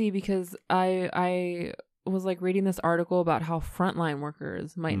crazy because I was reading this article about how frontline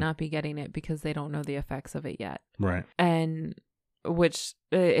workers might not be getting it because they don't know the effects of it yet. Right. And which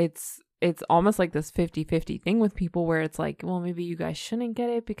it's almost like this 50-50 thing with people where it's well, maybe you guys shouldn't get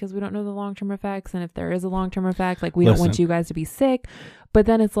it because we don't know the long-term effects. And if there is a long-term effect, we don't want you guys to be sick. But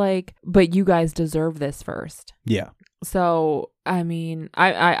then it's but you guys deserve this first. Yeah. So, I mean,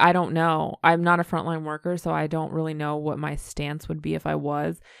 I don't know. I'm not a frontline worker, so I don't really know what my stance would be if I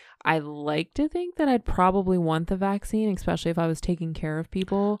was. I like to think that I'd probably want the vaccine, especially if I was taking care of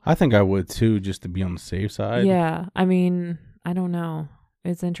people. I think I would too, just to be on the safe side. Yeah. I mean, I don't know.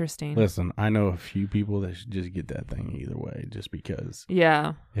 It's interesting. Listen, I know a few people that should just get that thing either way, just because.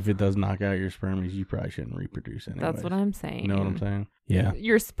 Yeah. If it does knock out your spermies, you probably shouldn't reproduce anyway. That's what I'm saying. You know what I'm saying? Yeah.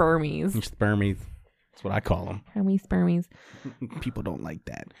 Your spermies. Your spermies. That's what I call them. Spermies. People don't like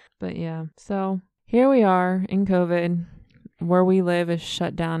that. But yeah. So here we are in COVID. Where we live is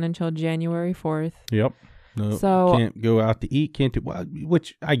shut down until January 4th. Yep. No, so can't go out to eat, can't do,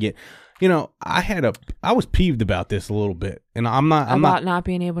 which I get. I was peeved about this a little bit, and I'm not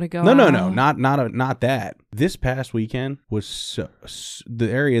being able to go. No, not that. This past weekend was the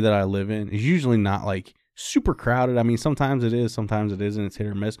area that I live in is usually not super crowded. I mean, sometimes it is, sometimes it isn't. It's hit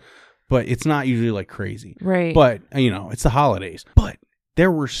or miss, but it's not usually crazy. Right. But it's the holidays. But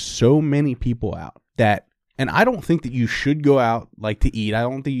there were so many people out that. And I don't think that you should go out to eat. I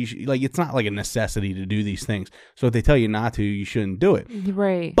don't think you should it's not a necessity to do these things. So if they tell you not to, you shouldn't do it.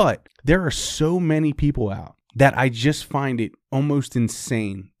 Right. But there are so many people out that I just find it almost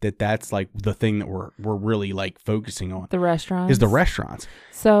insane that that's the thing that we're really focusing on. The restaurants. Is the restaurants.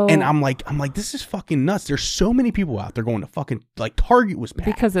 So and I'm like this is fucking nuts. There's so many people out there going to fucking Target was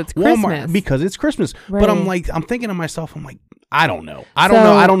packed. Because it's Walmart, Christmas. because it's Christmas. Right. But I'm thinking to myself, I don't know. I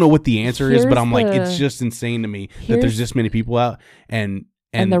don't know what the answer is, but I'm it's just insane to me that there's this many people out and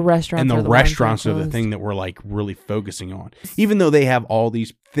the restaurants are the thing that we're really focusing on. Even though they have all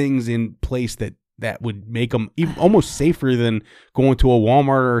these things in place that would make them even almost safer than going to a Walmart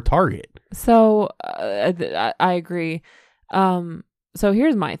or a Target. So I agree. So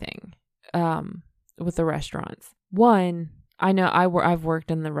here's my thing with the restaurants. one, I know I've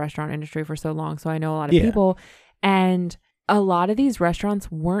worked in the restaurant industry for so long, so I know a lot of Yeah. people, and a lot of these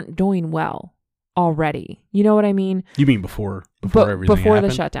restaurants weren't doing well already. You know what I mean? You mean before everything before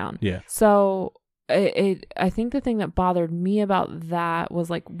happened? the shutdown. Yeah. So I think the thing that bothered me about that was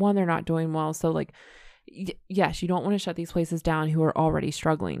like, one, they're not doing well. So like, yes, you don't want to shut these places down who are already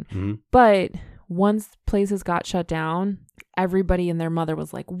struggling. Mm-hmm. But once places got shut down, everybody and their mother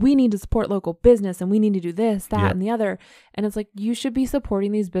was like, we need to support local business and we need to do this, that, Yep. and the other. And it's like, you should be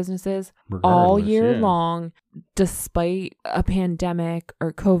supporting these businesses all Regardless, year yeah. long, despite a pandemic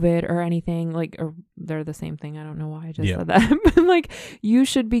or COVID or anything. Like, or they're the same thing. I don't know why I just Yep. said that. But like, you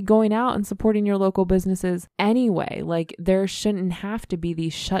should be going out and supporting your local businesses anyway. Like, there shouldn't have to be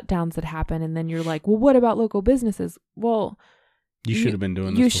these shutdowns that happen. And then you're like, well, what about local businesses? Well, You should have been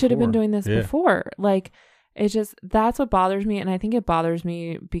doing this You should have been before. doing this Yeah. before. Like, it's just, that's what bothers me. And I think it bothers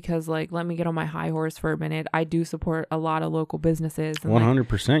me because, like, let me get on my high horse for a minute. I do support a lot of local businesses. And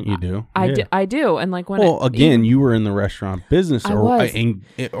 100% you do. I do. And like, when again, you were in the restaurant business I was.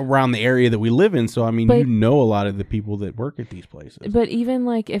 around the area that we live in. So, I mean, But- you know a lot of the people that work at these places. But even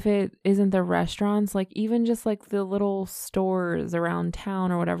like, if it isn't the restaurants, like even just like the little stores around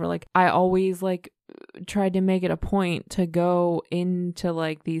town or whatever, like I always like tried to make it a point to go into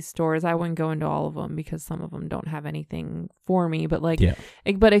like these stores. I wouldn't go into all of them because some of them don't have anything for me, but like, Yeah.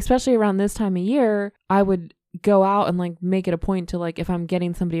 But especially around this time of year, I would go out and like make it a point to like, if I'm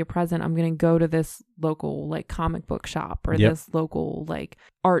getting somebody a present, I'm going to go to this local like comic book shop or Yep. this local like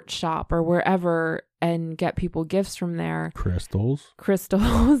art shop or wherever and get people gifts from there. Crystals.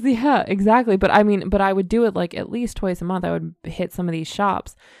 Yeah, exactly. But I mean, but I would do it like at least twice a month. I would hit some of these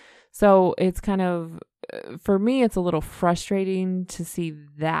shops. So it's kind of, for me, it's a little frustrating to see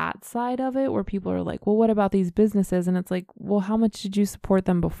that side of it where people are like, well, what about these businesses? And it's like, well, how much did you support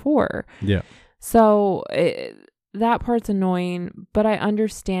them before? Yeah. So that part's annoying, but I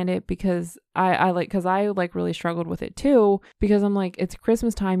understand it because I really struggled with it too, because I'm like, it's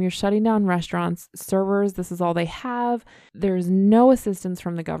Christmas time. You're shutting down restaurants, servers. This is all they have. There's no assistance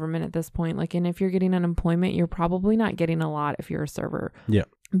from the government at this point. Like, and if you're getting unemployment, you're probably not getting a lot if you're a server. Yeah.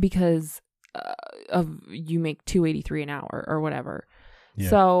 Because you make $2.83 an hour or whatever. Yeah.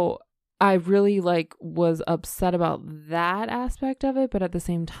 So I really like was upset about that aspect of it, but at the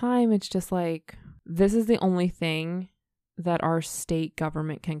same time, it's just like, this is the only thing that our state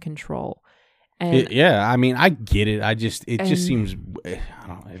government can control. And I mean, I get it. Just seems, I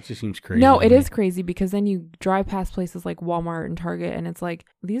don't know, it just seems crazy. No, to it me. is crazy because then you drive past places like Walmart and Target and it's like,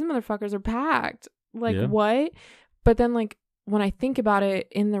 these motherfuckers are packed. Like, Yeah. what? But then like, when I think about it,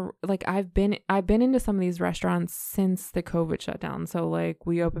 I've been into some of these restaurants since the COVID shutdown. So like,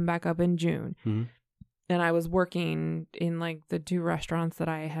 we opened back up in June. Mm-hmm. And I was working in like the 2 restaurants that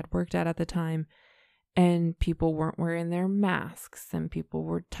I had worked at the time. And people weren't wearing their masks and people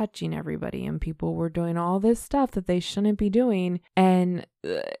were touching everybody and people were doing all this stuff that they shouldn't be doing. And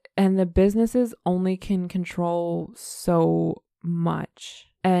the businesses only can control so much.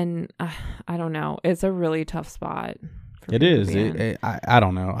 And I don't know. It's a really tough spot. It is. I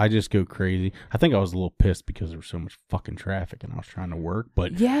don't know. I just go crazy. I think I was a little pissed because there was so much fucking traffic and I was trying to work.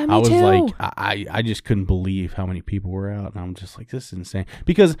 But yeah, me I was too. like, I just couldn't believe how many people were out. And I'm just like, this is insane.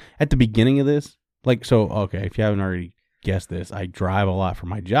 Because at the beginning of this, like, so, okay, if you haven't already guessed this, I drive a lot for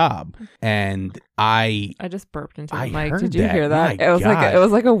my job. And I just burped into the I mic. heard Did you that. hear that? My It was God. it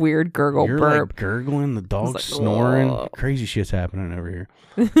was like a weird gurgle You're burp. like gurgling, the dog's like, snoring. "Ugh." Crazy shit's happening over here.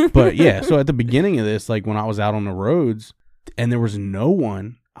 But yeah, so at the beginning of this, like when I was out on the roads and there was no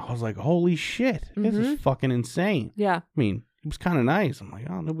one, I was like, holy shit, this is fucking insane. Yeah. I mean, it was kind of nice. I'm like,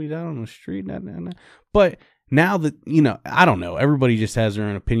 oh, nobody's out on the street. Nah. But now that, I don't know, everybody just has their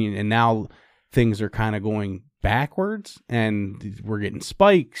own opinion. And now things are kind of going backwards and we're getting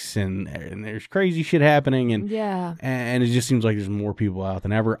spikes and there's crazy shit happening. And Yeah. and it just seems like there's more people out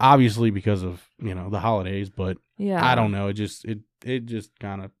than ever, obviously because of, the holidays. But Yeah. I don't know. It just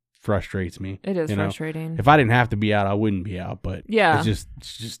kind of frustrates me. It is frustrating. If I didn't have to be out, I wouldn't be out. But Yeah. it's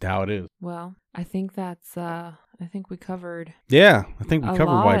just how it is. Well, I think that's I think we covered. Yeah, I think we A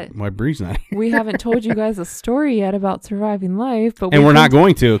covered lot. why Bree's not here. We haven't told you guys a story yet about surviving life, but And we're not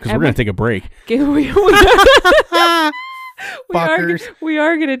going to because we're going to take a break. we Fuckers.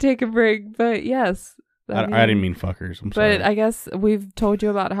 are going to take a break, but yes. I didn't mean fuckers. I'm sorry. But I guess we've told you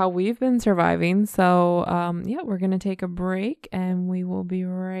about how we've been surviving. So, yeah, we're going to take a break and we will be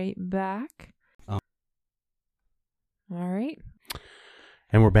right back. All right.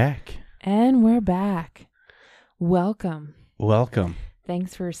 And we're back. And we're back. Welcome. Welcome.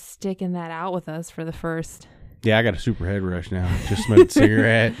 Thanks for sticking that out with us for the first Yeah, I got a super head rush now. Just smoked a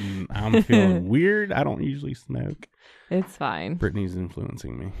cigarette and I'm feeling weird. I don't usually smoke. It's fine. Brittany's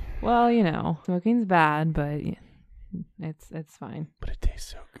influencing me. Well, smoking's bad, but it's fine. But it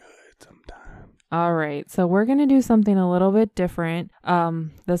tastes so good sometimes. All right, so we're gonna do something a little bit different.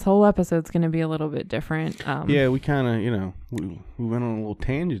 This whole episode's gonna be a little bit different. Yeah, we kind of, we went on a little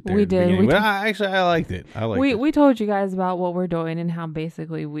tangent there. We did. But I liked it. We told you guys about what we're doing and how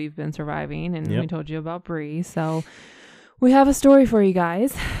basically we've been surviving, and we told you about Bree. So we have a story for you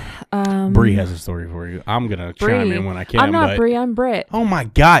guys. Bree has a story for you. I'm gonna chime in when I can. I'm not Bree. I'm Britt. Oh my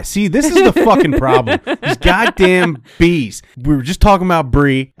God! See, this is the fucking problem. These goddamn bees. We were just talking about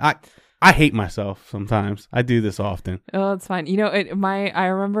Bree. I hate myself sometimes. I do this often. Oh, it's fine. I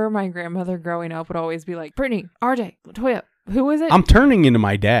remember my grandmother growing up would always be like, Brittany, RJ, Latoya, who is it? I'm turning into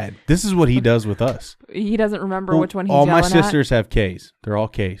my dad. This is what he does with us. He doesn't remember which one he's all my yelling sisters have K's. They're all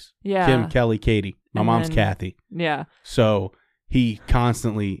K's. Yeah. Kim, Kelly, Katie. My mom's Kathy. Yeah. So he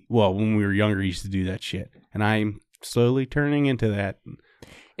constantly, when we were younger, he used to do that shit. And I'm slowly turning into that.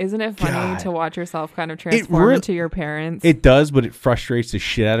 Isn't it funny to watch yourself kind of transform into your parents? It does, but it frustrates the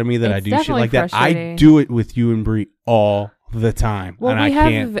shit out of me that I do shit like that. I do it with you and Bree all the time. Well, and we I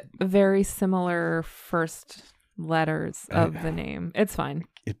have very similar first letters of the name. It's fine.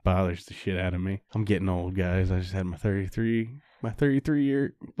 It bothers the shit out of me. I'm getting old, guys. I just had my 33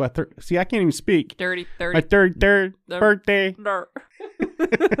 year. See, I can't even speak. Dirty 30. My third birthday.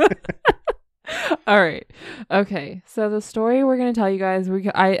 All right. Okay. So the story we're going to tell you guys,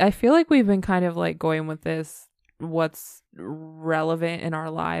 I feel like we've been kind of like going with this, what's relevant in our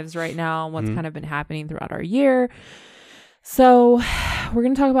lives right now, what's kind of been happening throughout our year. So we're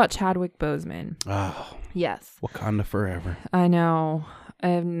going to talk about Chadwick Boseman. Oh. Yes. Wakanda forever. I know.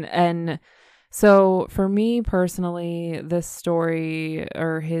 And so for me personally, this story,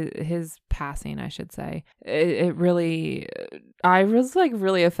 or his passing, I should say, it really, I was like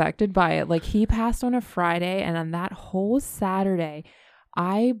really affected by it. Like, he passed on a Friday, and on that whole Saturday,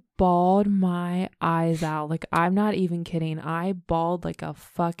 I bawled my eyes out. Like, I'm not even kidding. I bawled like a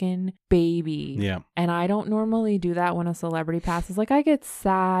fucking baby. Yeah. And I don't normally do that when a celebrity passes. Like, I get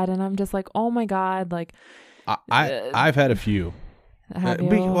sad and I'm just like, oh my God. Like, I've had a few. Have you?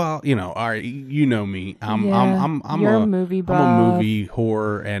 Well, all right, you know me. I'm You're a movie buff. I'm a movie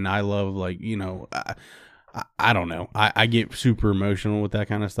whore, and I love, like, I don't know. I get super emotional with that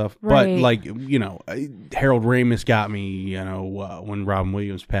kind of stuff. Right. But, like, Harold Ramis got me, when Robin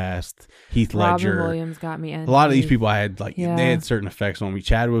Williams passed, Heath Ledger. Robin Williams got me. A lot of these people I had, like, they had certain effects on me.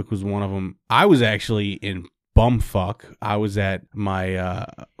 Chadwick was one of them. I was actually in bumfuck. I was at my,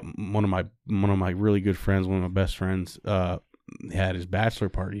 one of my really good friends, one of my best friends, had his bachelor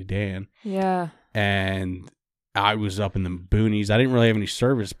party, Dan. Yeah. And I was up in the boonies. I didn't really have any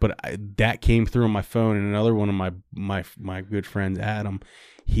service, but that came through on my phone. And another one of my good friends, Adam,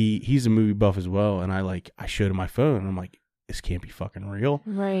 he's a movie buff as well. And I showed him my phone, and I'm like, this can't be fucking real.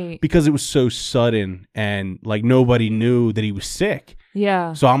 Right. Because it was so sudden, and like nobody knew that he was sick.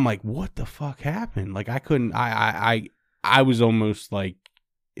 Yeah. So I'm like, what the fuck happened? Like, I couldn't, I was almost like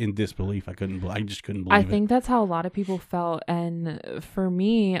in disbelief. I just couldn't believe it. I think that's how a lot of people felt. And for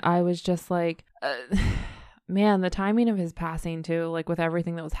me, I was just like, man, the timing of his passing too, like with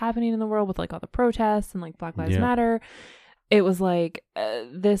everything that was happening in the world with like all the protests and like Black Lives Matter, it was like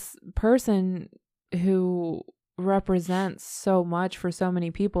this person who represents so much for so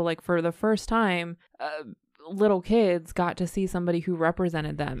many people. Like, for the first time, little kids got to see somebody who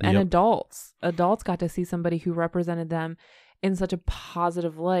represented them, and adults got to see somebody who represented them in such a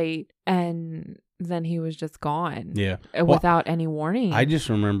positive light, and then he was just gone. Yeah. Without any warning. I just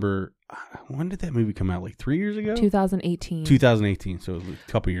remember, when did that movie come out? Like 3 years ago? 2018. 2018, so it was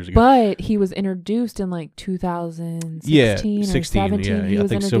a couple years ago. But he was introduced in like 2016 or 17. Yeah, he was I think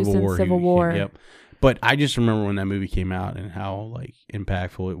introduced in Civil War. Yep. But I just remember when that movie came out and how like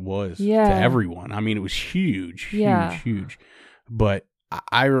impactful it was to everyone. I mean, it was huge. But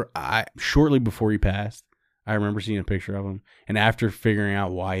I shortly before he passed, I remember seeing a picture of him, and after figuring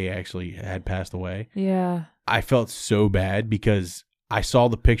out why he actually had passed away, I felt so bad because I saw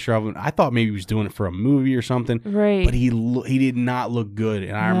the picture of him. I thought maybe he was doing it for a movie or something, right? But he did not look good,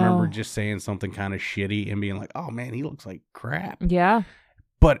 and I remember just saying something kind of shitty and being like, "Oh man, he looks like crap." Yeah,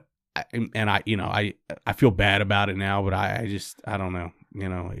 but I feel bad about it now, but I don't know.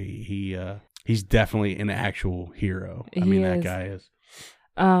 He's definitely an actual hero. That guy is.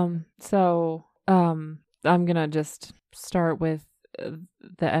 I'm going to just start with the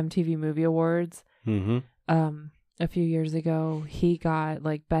MTV Movie Awards. Mm-hmm. A few years ago, he got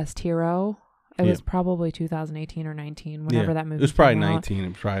like Best Hero It was probably 2018 or 19, whenever that movie It was probably came 19. It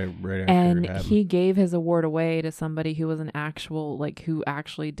was probably right after and it happened. he gave his award away to somebody who was an actual, like, who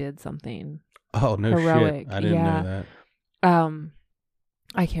actually did something heroic. Shit. I didn't know that.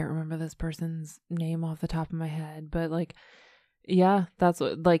 I can't remember this person's name off the top of my head, but like, yeah, that's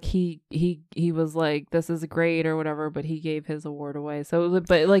what, like, he was like, this is great or whatever, but he gave his award away. So,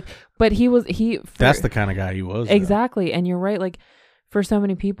 but that's the kind of guy he was. Exactly. Though. And you're right. Like, for so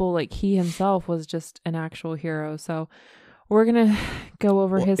many people, like, he himself was just an actual hero. So we're going to go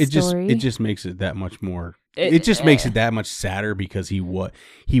over his story. It just makes it that much more. It just makes it that much sadder because he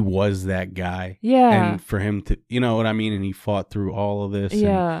was that guy. Yeah. And for him to, you know what I mean? And he fought through all of this.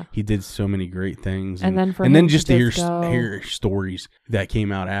 Yeah. And he did so many great things. And then just to hear stories that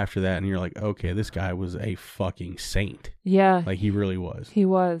came out after that. And you're like, okay, this guy was a fucking saint. Yeah. Like, he really was. He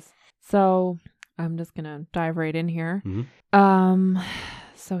was. So I'm just going to dive right in here. Mm-hmm.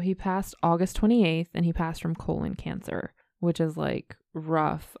 So he passed August 28th, and he passed from colon cancer, which is like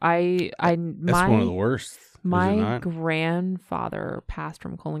rough. That's one of the worst. My grandfather passed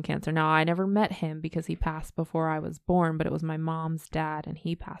from colon cancer. Now, I never met him because he passed before I was born, but it was my mom's dad, and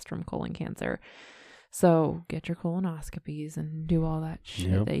he passed from colon cancer. So get your colonoscopies and do all that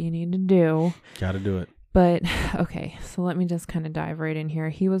shit that you need to do. Got to do it. But, okay, so let me just kind of dive right in here.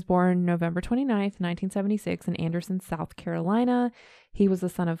 He was born November 29th, 1976 in Anderson, South Carolina. He was the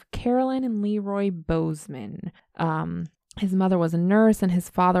son of Caroline and Leroy Boseman. His mother was a nurse, and his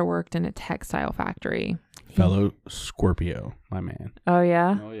father worked in a textile factory. Fellow Scorpio, my man. Oh,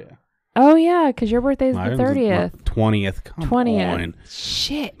 yeah? Oh, yeah. Oh, yeah, because your birthday is the 30th. 20th. Come 20th. On.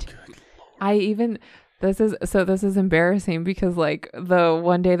 Shit. This is embarrassing because, like, the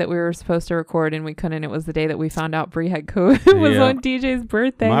one day that we were supposed to record and we couldn't, it was the day that we found out Bree had COVID. Was on DJ's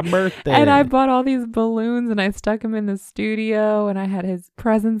birthday. My birthday. And I bought all these balloons and I stuck them in the studio and I had his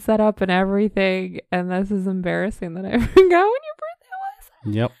present set up and everything. And this is embarrassing that I forgot when your birthday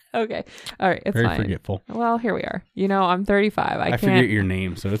was. Yep. Okay. All right. It's very fine. Forgetful. Well, here we are. You know, I'm 35. I can't forget your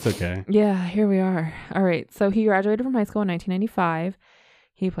name, so it's okay. Yeah, here we are. All right. So he graduated from high school in 1995.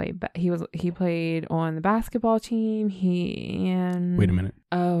 He played on the basketball team. Wait a minute.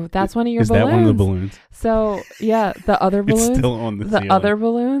 Oh, that's one of your balloons. Is that one of the balloons? So yeah, the other balloons. It's still on the ceiling. Other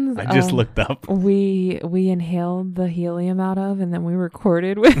balloons. I just looked up. We inhaled the helium out of, and then we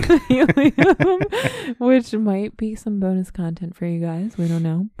recorded with the helium, which might be some bonus content for you guys. We don't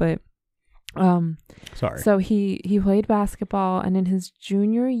know, but sorry. So he played basketball, and in his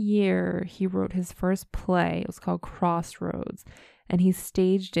junior year, he wrote his first play. It was called Crossroads. And he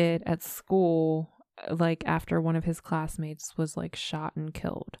staged it at school, like, after one of his classmates was, like, shot and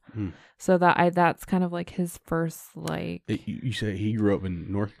killed. So that's kind of like his first, like... You said he grew up in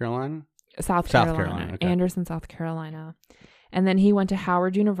North Carolina? South Carolina. Okay. Anderson, South Carolina. And then he went to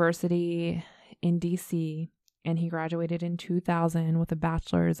Howard University in D.C., and he graduated in 2000 with a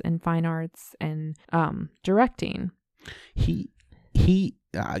bachelor's in fine arts and directing. He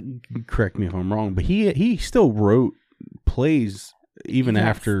correct me if I'm wrong, but he still wrote plays even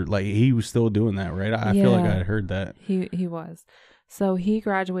after, like, he was still doing that, right? I feel like I heard that. He was. So he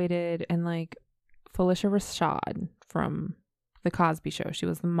graduated, and, like, Felicia Rashad from The Cosby Show, she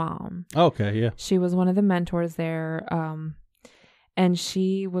was the mom. Okay, yeah. She was one of the mentors there. And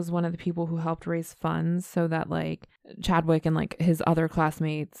she was one of the people who helped raise funds so that, like, Chadwick and, like, his other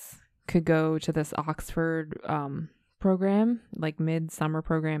classmates could go to this Oxford program, like midsummer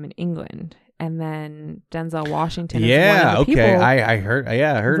program in England. And then Denzel Washington is one of the people, I heard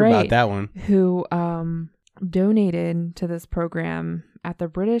about that one, who donated to this program at the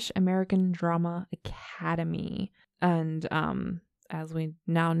British American Drama Academy. And as we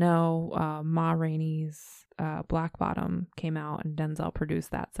now know, Ma Rainey's Black Bottom came out, and Denzel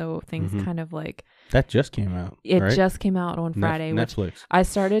produced that. So things kind of like... That just came out, It right? just came out on Friday. Netflix. I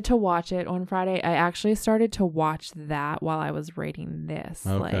started to watch it on Friday. I actually started to watch that while I was writing this.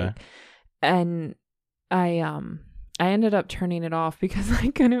 Okay. And I ended up turning it off because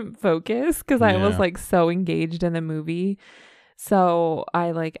I couldn't focus because I was, like, so engaged in the movie. So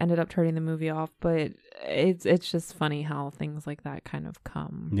I, like, ended up turning the movie off. But it's just funny how things like that kind of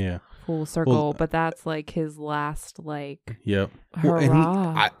come full circle. Well, but that's, like, his last, like,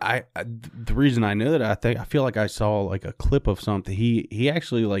 hurrah. The reason I know that, I feel like I saw, like, a clip of something. He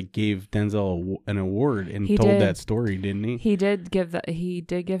actually, like, gave Denzel an award and told that story, didn't he? He did give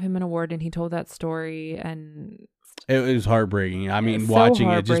him an award, and he told that story, and it was heartbreaking. I mean, watching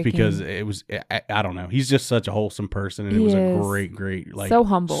it just because it was, I don't know. He's just such a wholesome person, and it was a great, like, so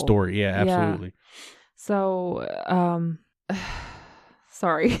humble story. Yeah, absolutely. Yeah. So,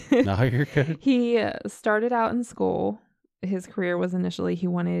 sorry. No, you're good. He started out in school. His career was initially he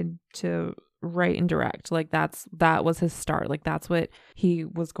wanted to write and direct. Like that was his start. Like that's what he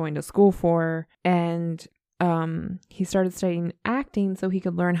was going to school for. And he started studying acting so he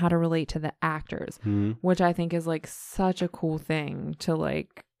could learn how to relate to the actors, which I think is like such a cool thing to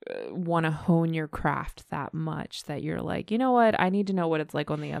like want to hone your craft that much that you're like, you know what, I need to know what it's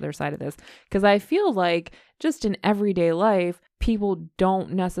like on the other side of this. Because I feel like just in everyday life, people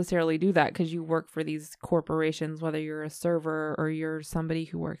don't necessarily do that because you work for these corporations, whether you're a server or you're somebody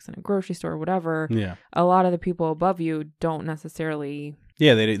who works in a grocery store or whatever. Yeah. A lot of the people above you don't necessarily...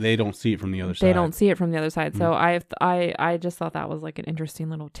 Yeah, they don't see it from the other side. They don't see it from the other side. So I just thought that was like an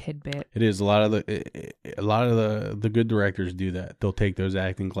interesting little tidbit. It is. A lot of the good directors do that. They'll take those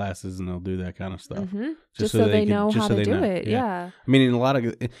acting classes and they'll do that kind of stuff. Just so they know how to do it. Yeah. I mean, in a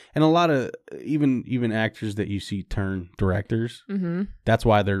lot of even actors that you see turn directors, that's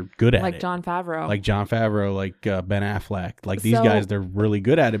why they're good at it. Like Jon Favreau, like Ben Affleck, like these guys, they're really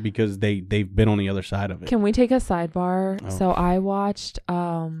good at it because they've been on the other side of it. Can we take a sidebar? Oh. So I watched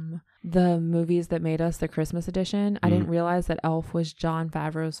the movies that made us, the Christmas edition. I didn't realize that Elf was Jon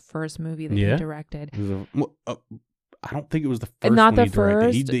Favreau's first movie that he directed. I don't think it was the first Not one the he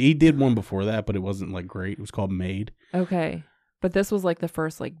directed. first. He did one before that, but it wasn't like great. It was called Made. Okay. But this was like the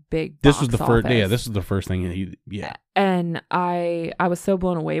first like big This was the first office. this was the first thing that he And I was so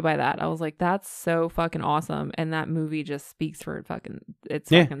blown away by that. I was like, that's so fucking awesome. And that movie just speaks for fucking he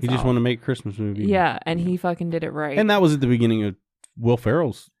just wanted to make a Christmas movie. Yeah, and he fucking did it right. And that was at the beginning of Will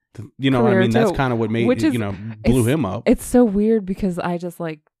Ferrell's career, that's kind of what made blew him up. It's so weird because I just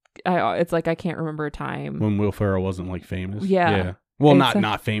like it's like I can't remember a time when Will Ferrell wasn't like famous. Yeah. Well,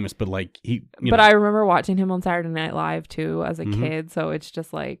 not famous, but like I remember watching him on Saturday Night Live too as a kid, so it's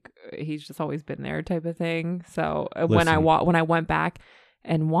just like he's just always been there type of thing. So when I went back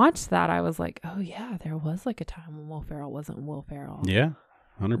and watched that, I was like, oh yeah, there was like a time when Will Ferrell wasn't Will Ferrell. Yeah,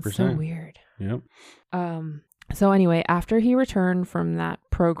 100%. So weird. Yep. So anyway, after he returned from that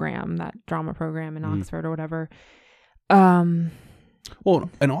drama program in Oxford or whatever, well,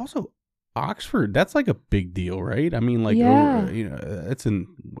 and also Oxford, that's like a big deal, right? I mean, like, it's in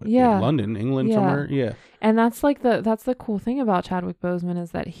London, England, somewhere. Yeah. And that's like that's the cool thing about Chadwick Boseman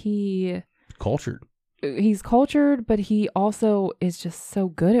is that he's cultured, but he also is just so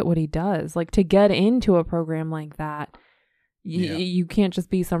good at what he does. Like to get into a program like that, you can't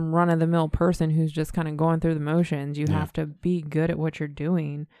just be some run-of-the-mill person who's just kind of going through the motions. You have to be good at what you're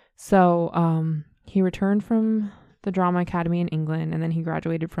doing. So he returned from the Drama Academy in England, and then he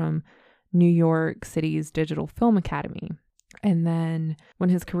graduated from New York City's Digital Film Academy. And then when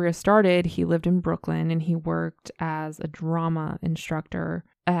his career started, he lived in Brooklyn and he worked as a drama instructor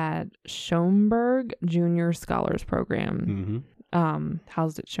at Schoenberg Junior Scholars Program,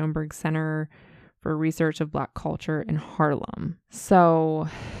 housed at Schoenberg Center for Research of Black Culture in Harlem. So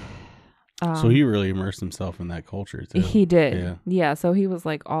he really immersed himself in that culture too. He did. Yeah. So he was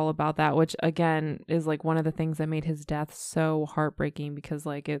like all about that, which again is like one of the things that made his death so heartbreaking because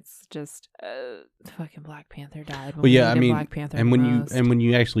like it's just fucking Black Panther died. Well, yeah, I mean, Black Panther and when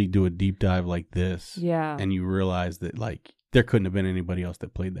you actually do a deep dive like this, and you realize that like there couldn't have been anybody else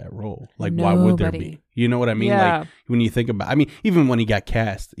that played that role. Like, why would there be? You know what I mean? Yeah. Like when you think about, I mean, even when he got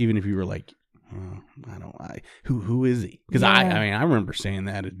cast, even if you were like, who is he? Because I mean, I remember saying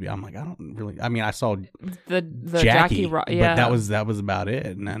that. I'm like, I don't really. I mean, I saw the Jackie, but that was about it.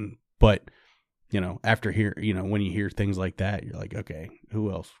 And then, but after when you hear things like that, you're like, okay,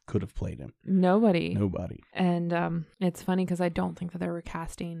 who else could have played him? Nobody. And it's funny because I don't think that they were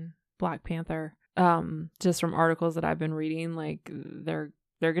casting Black Panther. Just from articles that I've been reading, like they're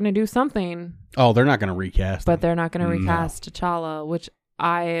gonna do something. Oh, they're not gonna recast, but they're not gonna recast T'Challa, which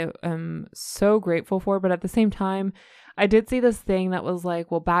I am so grateful for, but at the same time, I did see this thing that was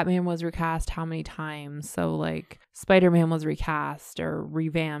like, well, Batman was recast how many times? So like Spider-Man was recast or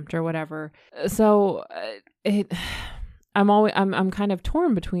revamped or whatever. So I'm kind of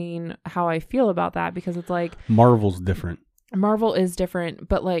torn between how I feel about that because it's like Marvel's different. Marvel is different,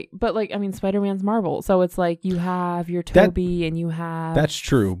 but like I mean, Spider-Man's Marvel, so it's like you have your Tobey and you have that's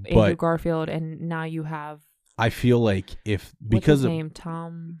true, Andrew Garfield, and now you have. I feel like because of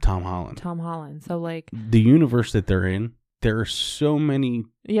Tom Holland. So like the universe that they're in, there are so many.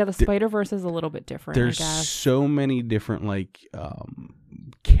 Yeah, the Spider-Verse is a little bit different. There's so many different like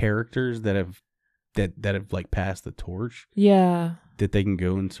characters that have like passed the torch. Yeah. That they can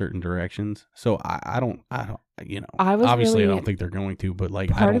go in certain directions. So I don't obviously I don't think they're going to, but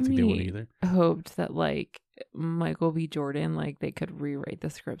like I don't think they would either. Hoped that like Michael B. Jordan, like they could rewrite the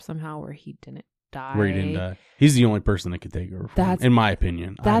script somehow where he didn't die. Where he didn't die. He's the only person that could take over. In my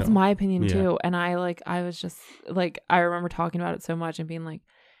opinion. That's my opinion too. And I was just like, I remember talking about it so much and being like,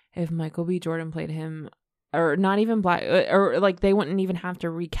 if Michael B. Jordan played him, or not even black, or like they wouldn't even have to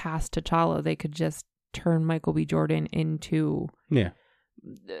recast T'Challa. They could just turn Michael B. Jordan into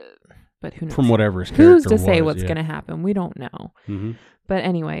but who knows? From whatever his character Who's to say was, what's going to happen? We don't know. Mm-hmm. But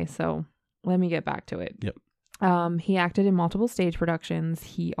anyway, so let me get back to it. Yep. He acted in multiple stage productions.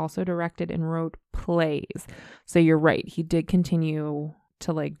 He also directed and wrote plays. So you're right. He did continue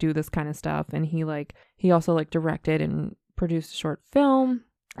to like do this kind of stuff. And he also like directed and produced a short film.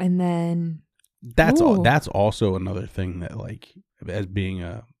 And then that's also another thing that, like, as being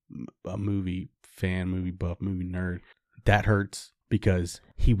a movie fan, movie buff, movie nerd, that hurts because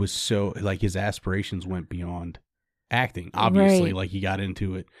he was so, like, his aspirations went beyond acting. Obviously, right. Like, he got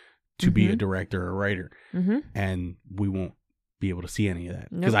into it to be a director or writer, and we won't be able to see any of that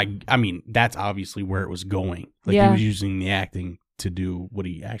because I mean, that's obviously where it was going. Like, he was using the acting to do what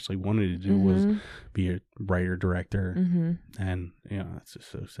he actually wanted to do, was be a writer, director, and that's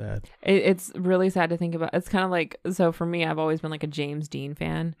just so sad. It's really sad to think about. It's kind of like, so for me, I've always been like a James Dean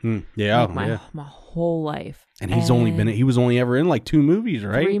fan. Yeah, like my whole life. And he was only ever in like 2 movies,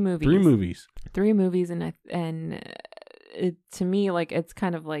 right? 3 movies. 3 movies, and it, to me, like, it's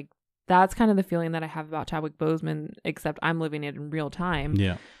kind of like, that's kind of the feeling that I have about Chadwick Boseman, except I'm living it in real time.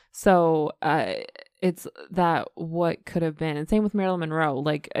 Yeah. So it's that what could have been. And same with Marilyn Monroe.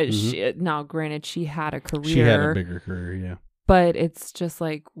 Like, now, granted, she had a career. She had a bigger career, yeah. But it's just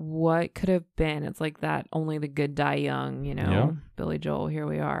like, what could have been? It's like that only the good die young, Yeah. Billy Joel, here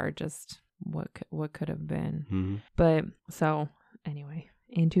we are. Just what could have been. Mm-hmm. But so anyway,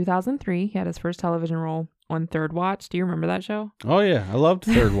 in 2003, he had his first television role on Third Watch. Do you remember that show? Oh yeah, I loved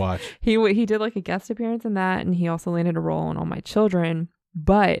Third Watch. He did like a guest appearance in that, and he also landed a role in All My Children.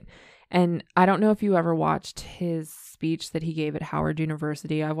 And I don't know if you ever watched his speech that he gave at Howard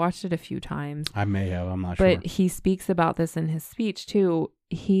University. I've watched it a few times. I may have, I'm not sure. But he speaks about this in his speech too.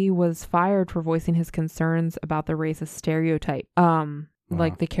 He was fired for voicing his concerns about the racist stereotype.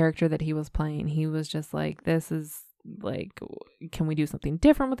 Like the character that he was playing. He was just like, this is like, can we do something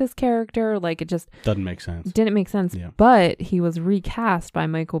different with this character? Like, it just doesn't make sense. Didn't make sense. Yeah. But he was recast by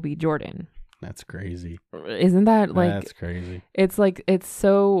Michael B. Jordan. That's crazy. Isn't that like, that's crazy. It's like, it's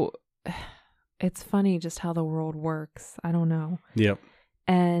funny just how the world works. I don't know. Yep.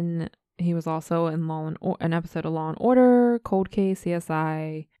 And he was also in an episode of Law and Order, Cold Case,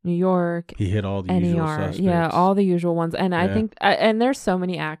 CSI, New York. He hit all the NER, usual suspects. Yeah, all the usual ones. And I think, and there's so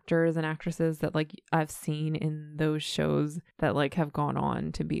many actors and actresses that like I've seen in those shows that like have gone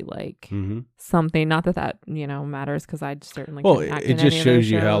on to be like something. Not that matters, because I certainly can't act in just any of shows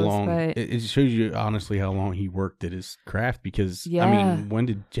those you shows, how long. but It shows you honestly how long he worked at his craft. Because Yeah. I mean, when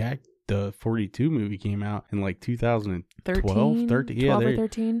did the 42 movie came out? In like 2012, 13? Yeah, 12 or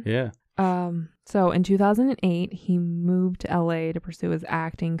 13. Yeah. So in 2008, he moved to LA to pursue his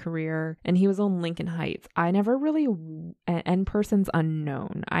acting career, and he was on Lincoln Heights. And Persons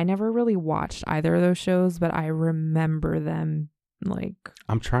Unknown. I never really watched either of those shows, but I remember them like.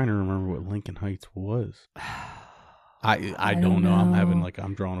 I'm trying to remember what Lincoln Heights was. I don't know.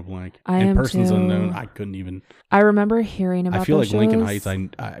 I'm drawing a blank. And Persons Unknown, I couldn't even. I remember hearing about. I feel like shows. Lincoln Heights,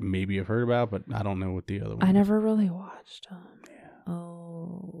 I maybe have heard about, but I don't know what the other one. I never really watched them. Yeah.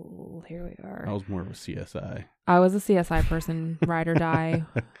 Oh, here we are. I was more of a CSI. I was a CSI person, ride or die.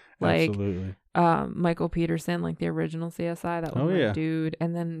 Like, absolutely. Michael Peterson, like the original CSI, that was my dude.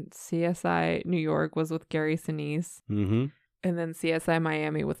 And then CSI New York was with Gary Sinise. Mm-hmm. And then CSI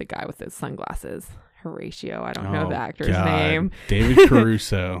Miami with the guy with his sunglasses, Horatio. I don't know the actor's name. David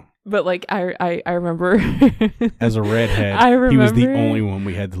Caruso. But like I remember as a redhead, he was the only one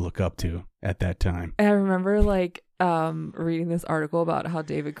we had to look up to at that time. I remember like reading this article about how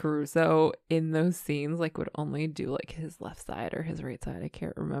David Caruso in those scenes like would only do like his left side or his right side. I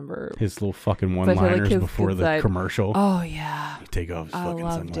can't remember. His little fucking one-liners before the commercial. Oh yeah. He'd take off his fucking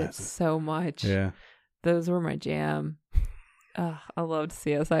sunglasses. I loved it so much. Yeah. Those were my jam. I loved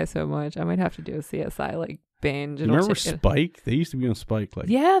CSI so much. I might have to do a CSI like binge. Remember Spike? They used to be on Spike like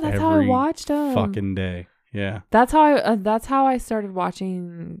that's how I watched them. Fucking day. Yeah. That's how I started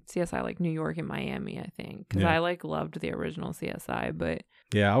watching CSI like New York and Miami, I think, because I like loved the original CSI. But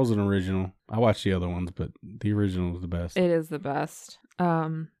yeah, I was an original. I watched the other ones, but the original was the best. It is the best.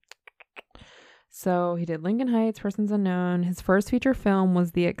 So he did Lincoln Heights, Persons Unknown. His first feature film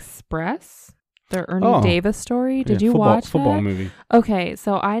was The Express, the Ernie Davis story. Did you watch that? Football movie. Okay,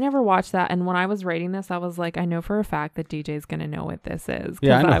 so I never watched that, and when I was writing this, I was like, I know for a fact that DJ's gonna know what this is.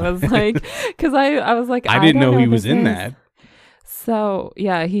 Yeah, I know. I was like, because I was like, I didn't know he was in that. So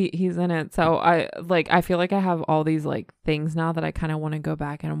yeah, he's in it. So I feel like I have all these like things now that I kind of want to go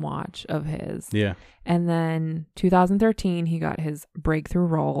back and watch of his. Yeah. And then 2013, he got his breakthrough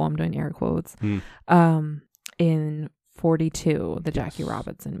role. I'm doing air quotes. In 42, the Jackie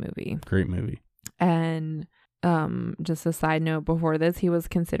Robinson movie. Great movie. And just a side note, before this, he was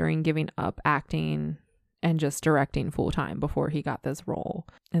considering giving up acting and just directing full time before he got this role.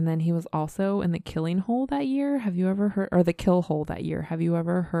 And then he was also in The Killing Hole that year. Have you ever heard, or The Kill Hole that year? Have you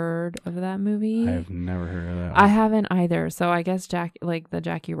ever heard of that movie? I've never heard of that one. I haven't either. So I guess the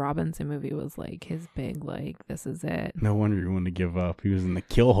Jackie Robinson movie was like his big, like, this is it. No wonder you wanted to give up. He was in The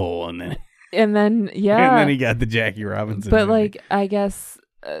Kill Hole and then yeah. And then he got the Jackie Robinson But movie. like, I guess,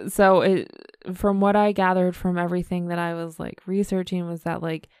 from what I gathered from everything that I was like researching was that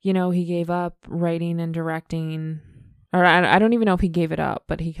like, he gave up writing and directing, or I don't even know if he gave it up,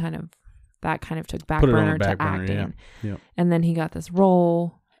 but he kind of took back burner to acting. Yeah. And then he got this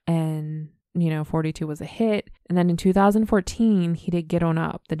role and, 42 was a hit. And then in 2014, he did Get On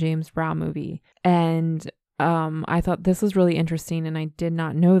Up, the James Brown movie. And I thought this was really interesting, and I did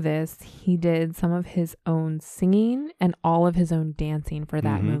not know this. He did some of his own singing and all of his own dancing for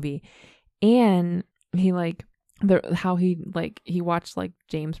that movie. And he he watched like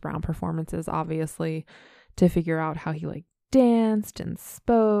James Brown performances, obviously, to figure out how he like danced and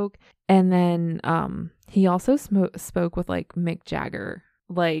spoke. And then he also spoke with like Mick Jagger.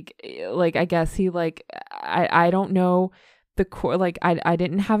 Like I guess he like I don't know the core, like I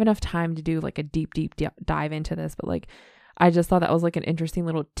didn't have enough time to do like a deep dive into this, but like I just thought that was like an interesting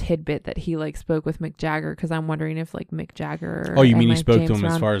little tidbit that he like spoke with Mick Jagger, because I'm wondering if like Mick Jagger. Oh, you mean he like spoke James to him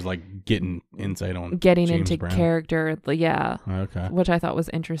Brown, as far as like getting insight on getting James into Brown. character? Yeah. Okay. Which I thought was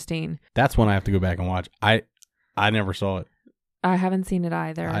interesting. That's one I have to go back and watch. I never saw it. I haven't seen it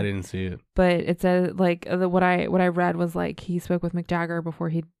either. I didn't see it. But it said like what I read was like he spoke with Mick Jagger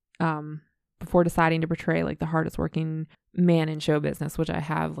before deciding to portray like the hardest working man in show business, which I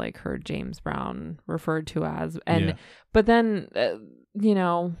have like heard James Brown referred to as. And but then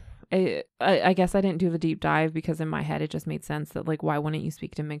I guess I didn't do the deep dive because in my head it just made sense that like, why wouldn't you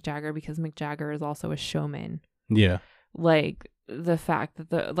speak to Mick Jagger, because Mick Jagger is also a showman. Yeah. Like the fact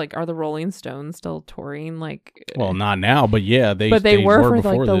that are the Rolling Stones still touring? Like, well, not now, but yeah, they were for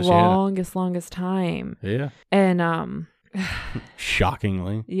before like the this, longest time. Yeah. And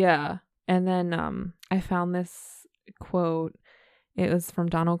shockingly. Yeah. And then I found this quote. It was from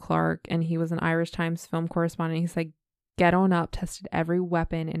Donald Clark, and he was an Irish Times film correspondent. He said, "Get On Up tested every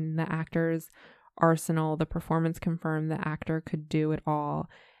weapon in the actor's arsenal. The performance confirmed the actor could do it all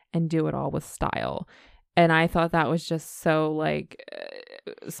and do it all with style." And I thought that was just so like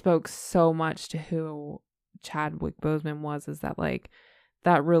spoke so much to who Chadwick Boseman was, is that like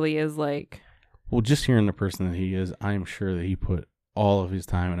that really is like, well, just hearing the person that he is, I'm sure that he put all of his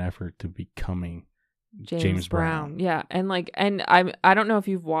time and effort to becoming James Brown. Yeah. And I don't know if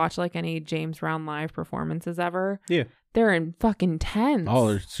you've watched like any James Brown live performances ever. Yeah. They're intense. Oh,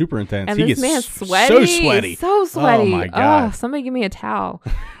 they're super intense. And he this gets man's sweaty. So sweaty. Oh my God. Oh, somebody give me a towel.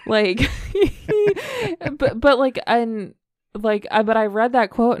 Like, but like, and like, but I read that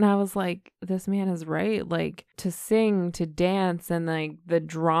quote and I was like, this man is right. Like, to sing, to dance, and like the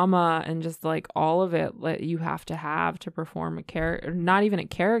drama and just like all of it that you have to perform a character, not even a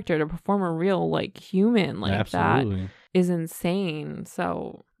character, to perform a real like human like Absolutely. that is insane.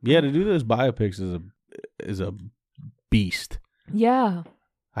 So yeah, to do those biopics is a beast. Yeah.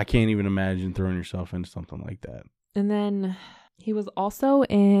 I can't even imagine throwing yourself into something like that. And then he was also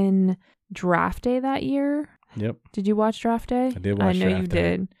in Draft Day that year. Yep. Did you watch Draft Day? I did watch Draft Day. I know Draft you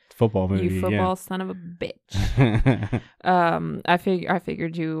Day. did. Football movie. You football son of a bitch. I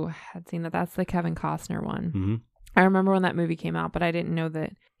figured you had seen that. That's the Kevin Costner one. Mm-hmm. I remember when that movie came out, but I didn't know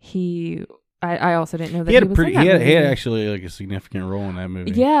that he. I also didn't know that he had was in that he movie. had actually like a significant role in that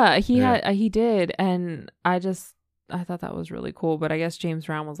movie. Yeah, he did, and I thought that was really cool. But I guess James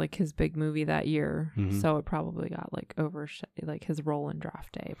Brown was like his big movie that year, so it probably got like like his role in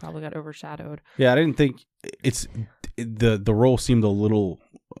Draft Day probably got overshadowed. Yeah, I didn't think the role seemed a little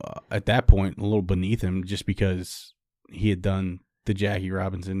at that point a little beneath him, just because he had done the Jackie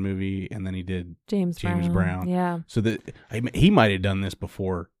Robinson movie and then he did James Brown. Yeah, so that he might have done this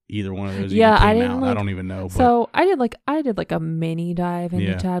before either one of those. Yeah, even I came didn't out. like, I don't even know. But. So I did like a mini dive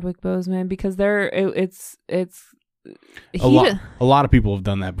into Chadwick Boseman, because it's a lot of people have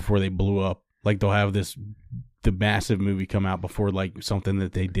done that before they blew up. Like they'll have the massive movie come out before like something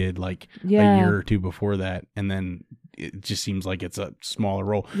that they did like a year or two before that, and then it just seems like it's a smaller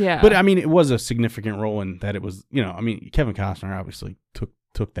role. Yeah, but I mean, it was a significant role in that it was, I mean, Kevin Costner obviously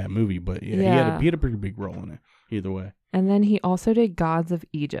took that movie, but he had a pretty big role in it. either way. And then he also did Gods of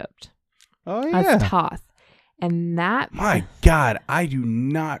Egypt. Oh yeah, as Toth. And that, my God, I do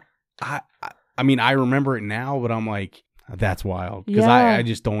not. I mean, I remember it now, but I'm like, that's wild because I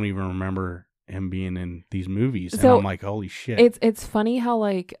just don't even remember him being in these movies, and I'm like, holy shit. It's funny how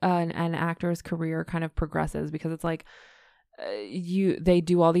like an actor's career kind of progresses, because it's like they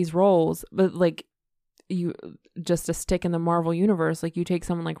do all these roles, but like you just to stick in the Marvel universe, like you take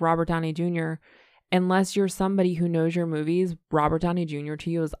someone like Robert Downey Jr. Unless you're somebody who knows your movies, Robert Downey Jr.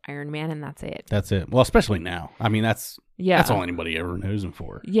 to you is Iron Man, and that's it. That's it. Well, especially now. I mean, that's all anybody ever knows him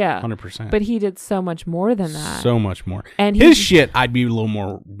for. Yeah. 100%. But he did so much more than that. So much more. And his shit, I'd be a little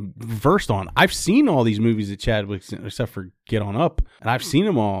more versed on. I've seen all these movies that Chadwick, except for Get On Up, and I've seen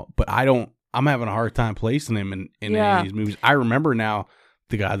them all, but I'm having a hard time placing him in any of these movies. I remember now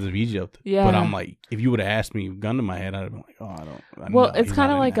The Gods of Egypt. Yeah. But I'm like, if you would have asked me, gun to my head, I'd have been like, oh, I don't. Well, it's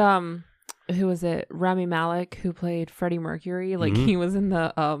kind of like, who was it? Rami Malek, who played Freddie Mercury. Like he was in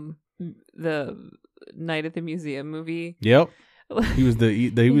the Night at the Museum movie. Yep. He was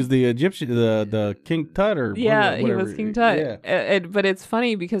the Egyptian, the King Tut, or yeah, whatever. He was King Tut. Yeah. But it's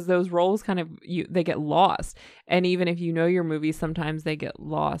funny because those roles kind of they get lost, and even if you know your movie, sometimes they get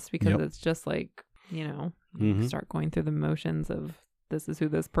lost because it's just like you start going through the motions of this is who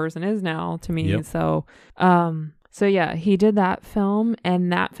this person is now to me. Yep. So yeah, he did that film,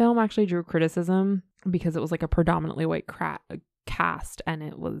 and that film actually drew criticism because it was like a predominantly white cast, and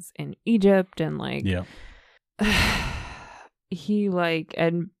it was in Egypt, and like he like,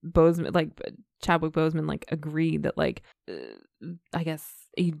 and Boseman, like Chadwick Boseman, like agreed that like I guess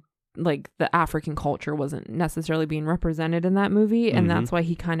he like the African culture wasn't necessarily being represented in that movie, and that's why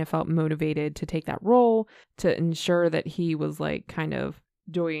he kind of felt motivated to take that role to ensure that he was like kind of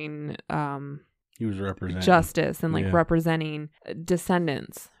doing he was representing justice and like representing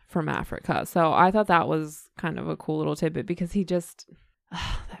descendants from Africa. So I thought that was kind of a cool little tidbit because he just,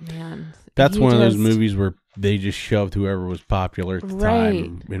 that man. That's one of those movies where they just shoved whoever was popular at the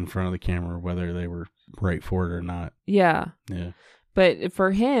time in front of the camera, whether they were right for it or not. Yeah. Yeah. But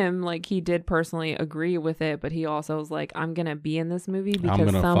for him, like he did personally agree with it, but he also was like, I'm going to be in this movie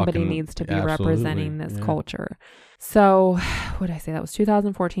because somebody needs to be representing this culture. So what did I say? That was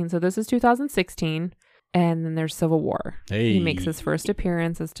 2014. So this is 2016. And then there's Civil War. Hey. He makes his first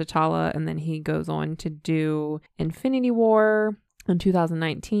appearance as T'Challa, and then he goes on to do Infinity War in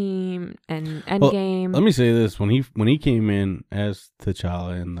 2019 and Endgame. Well, let me say this. When he came in as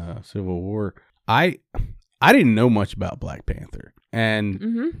T'Challa in Civil War, I didn't know much about Black Panther.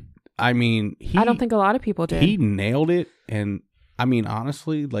 And I mean, I don't think a lot of people did. He nailed it. And I mean,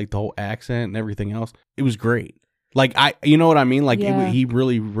 honestly, like the whole accent and everything else, it was great. Like you know what I mean? Like he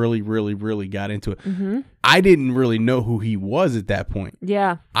really, really, really, really got into it. I didn't really know who he was at that point.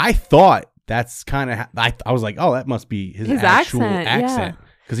 Yeah. I thought that's kind of, I was like, oh, that must be his actual accent.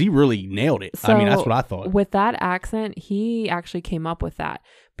 Because he really nailed it. So, I mean, that's what I thought. With that accent, he actually came up with that.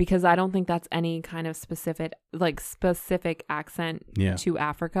 Because I don't think that's any kind of specific accent to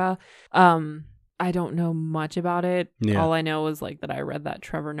Africa. I don't know much about it. Yeah. All I know is like that I read that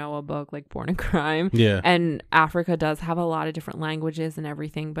Trevor Noah book, like Born in Crime. Yeah. And Africa does have a lot of different languages and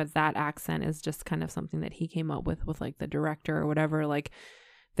everything, but that accent is just kind of something that he came up with like the director or whatever. Like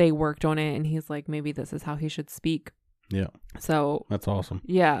they worked on it and he's like, maybe this is how he should speak. Yeah. So that's awesome.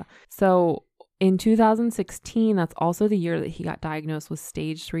 Yeah. So in 2016, that's also the year that he got diagnosed with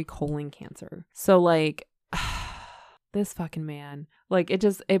stage 3 colon cancer. So like this fucking man, like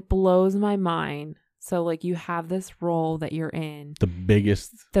it blows my mind. So like you have this role that you're in, the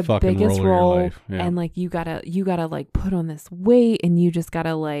biggest role in your life. Yeah. And like you gotta like put on this weight and you just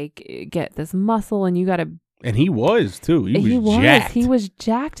gotta like get this muscle and you gotta. And he was too. He was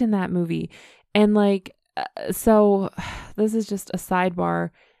jacked in that movie. And like, so this is just a sidebar.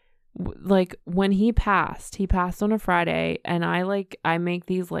 Like when he passed on a Friday, and I make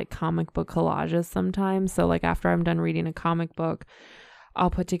these like comic book collages sometimes. So like after I'm done reading a comic book, I'll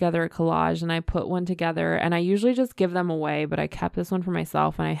put together a collage, and I put one together, and I usually just give them away, but I kept this one for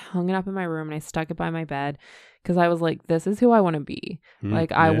myself, and I hung it up in my room, and I stuck it by my bed because I was like, this is who I want to be.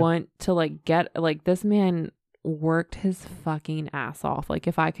 I want to like get, like, this man worked his fucking ass off. Like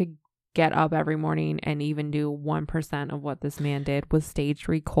if I could get up every morning and even do 1% of what this man did with stage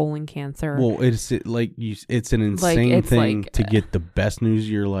 3 colon cancer. Well, it's like it's an insane thing to get the best news of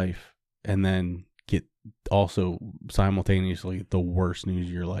your life and then get also simultaneously the worst news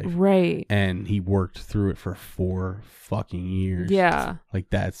of your life. Right. And he worked through it for 4 fucking years. Yeah. Like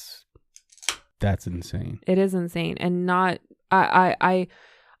that's insane. It is insane. And not I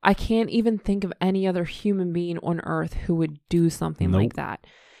can't even think of any other human being on earth who would do something like that.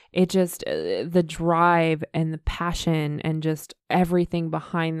 it just the drive and the passion and just everything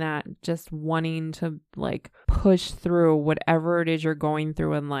behind that, just wanting to like push through whatever it is you're going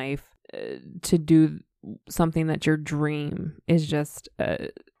through in life to do something that your dream is just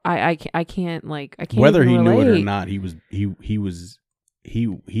I can't whether he even knew it or relate. not, he was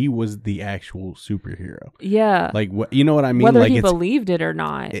the actual superhero. Yeah. Like what, you know what I mean? Whether like he believed it or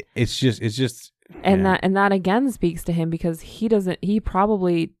not. It's just And yeah. that again speaks to him, because he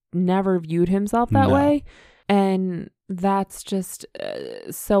probably never viewed himself that No. way, and that's just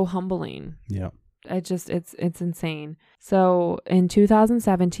so humbling. Yeah. It's insane. So in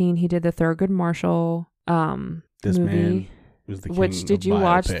 2017 he did the Thurgood Marshall This movie, man was the king which did of you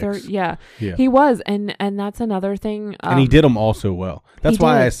watch? biopics. Yeah, Yeah. he was, and that's another thing. And he did them all so well. That's he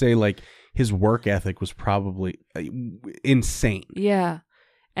why did. I say like his work ethic was probably insane. Yeah.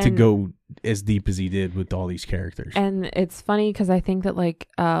 To go as deep as he did with all these characters. And it's funny because I think that like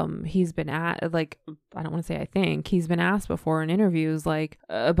he's been at like, I don't want to say I think he's been asked before in interviews like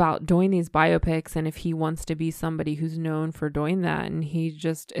about doing these biopics and if he wants to be somebody who's known for doing that, and he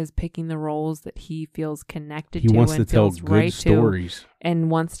just is picking the roles that he feels connected to. He wants and to tell feels good right stories and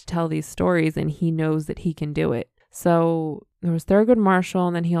wants to tell these stories, and he knows that he can do it. So there was Thurgood Marshall,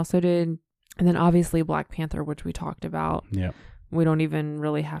 and then he also did, and then obviously Black Panther, which we talked about. Yeah. We don't even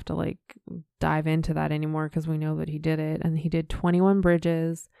really have to like dive into that anymore because we know that he did it. And he did 21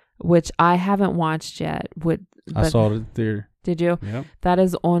 Bridges, which I haven't watched yet. I saw it there. Did you? Yep. That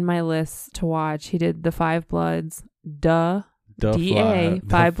is on my list to watch. He did The Five Bloods, D-A,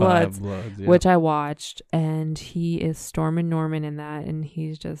 Five Bloods, yeah. which I watched. And he is Stormin' Norman in that. And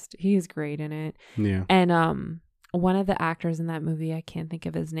he's great in it. Yeah. And one of the actors in that movie, I can't think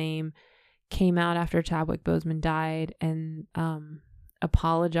of his name, came out after Chadwick Boseman died and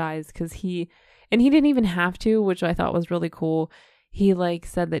apologized because he didn't even have to, which I thought was really cool. He like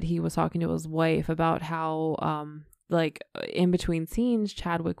said that he was talking to his wife about how like in between scenes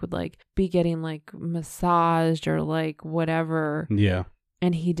Chadwick would like be getting like massaged or like whatever. Yeah.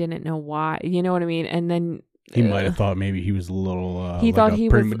 And he didn't know why. You know what I mean? And then he might have thought maybe he was a little he like thought a he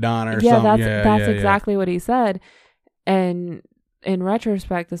prima was donna or yeah, something. that's exactly what he said. And in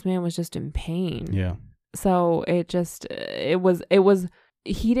retrospect, this man was just in pain. Yeah. So he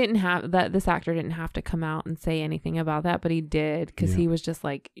didn't have that. This actor didn't have to come out and say anything about that, but he did, because he was just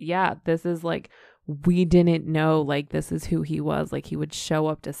like, yeah, this is like, we didn't know, like, this is who he was. Like, he would show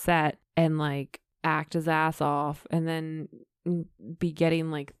up to set and like act his ass off and then be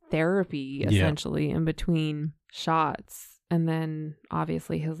getting like therapy essentially in between shots. And then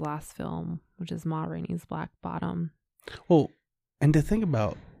obviously his last film, which is Ma Rainey's Black Bottom. Well, and to think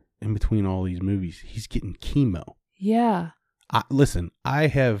about in between all these movies, he's getting chemo. Yeah. Listen,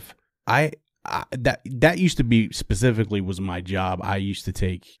 that used to be specifically was my job. I used to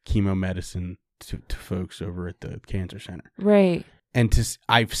take chemo medicine to folks over at the cancer center. Right. And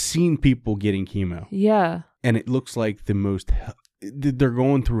I've seen people getting chemo. Yeah. And it looks like they're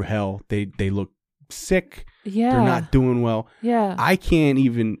going through hell. They look sick. Yeah. They're not doing well. Yeah. I can't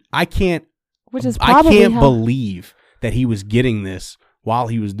Which is probably I can't believe that he was getting this while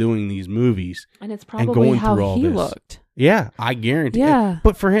he was doing these movies. And it's probably going how through all he this. looked. Yeah, I guarantee. Yeah.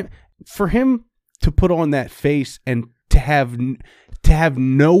 But for him to put on that face and to have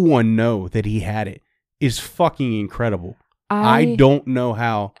no one know that he had it is fucking incredible. I don't know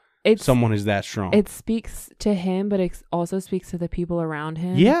how someone is that strong. It speaks to him, but it also speaks to the people around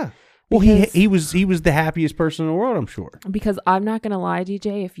him. Yeah. Well, he was the happiest person in the world, I'm sure. Because I'm not going to lie,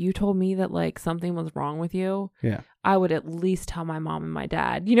 DJ, if you told me that like something was wrong with you, yeah, I would at least tell my mom and my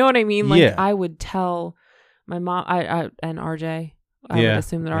dad. You know what I mean? Like I would tell my mom and RJ. I would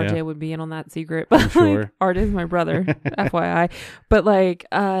assume that RJ would be in on that secret. But sure. Like, RJ's my brother, FYI. But like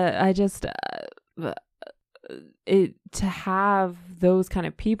I just to have those kind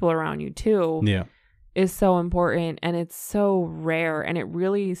of people around you too. Yeah. Is so important, and it's so rare, and it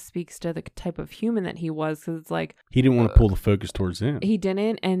really speaks to the type of human that he was, because it's like he didn't want to pull the focus towards him. He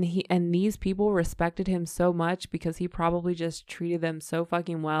didn't, and these people respected him so much because he probably just treated them so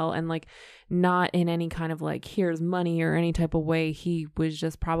fucking well, and like not in any kind of like here's money or any type of way. He was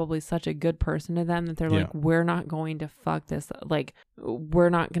just probably such a good person to them that they're like, we're not going to fuck this, like we're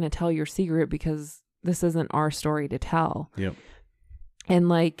not going to tell your secret because this isn't our story to tell. Yep. And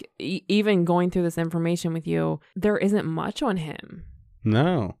like even going through this information with you, there isn't much on him.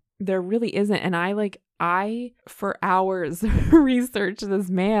 No, there really isn't. And I for hours researched this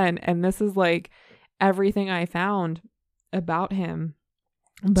man, and this is like everything I found about him.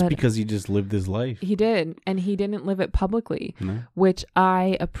 But it's because he just lived his life. He did, and he didn't live it publicly, which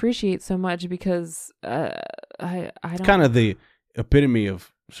I appreciate so much because I don't. It's kind of the epitome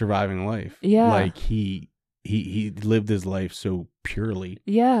of surviving life. Yeah. Like he lived his life so purely.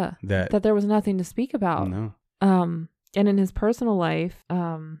 Yeah. That there was nothing to speak about. No. And in his personal life,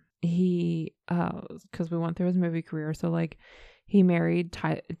 he, because we went through his movie career, so like he married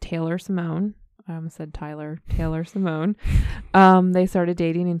Taylor Simone. I almost said Taylor Simone. They started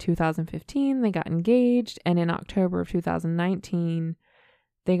dating in 2015. They got engaged, and in October of 2019,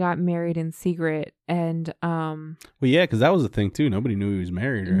 they got married in secret. And well, yeah, because that was the thing too. Nobody knew he was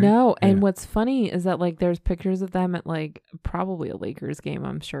married, right? No, and what's funny is that like there's pictures of them at like probably a Lakers game,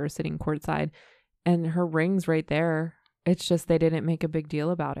 I'm sure, sitting courtside, and her ring's right there. It's just they didn't make a big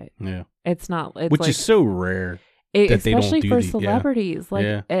deal about it. Yeah, it's not. It's which like, is so rare. Especially for celebrities. Yeah. Like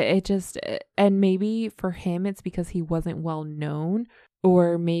yeah. it just, and maybe for him it's because he wasn't well known,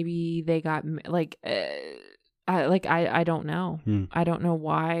 or maybe they got like I don't know. I don't know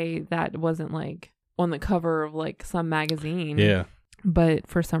why that wasn't like on the cover of like some magazine. Yeah. But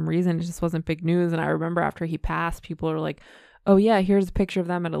for some reason it just wasn't big news. And I remember after he passed, people were like, oh yeah, here's a picture of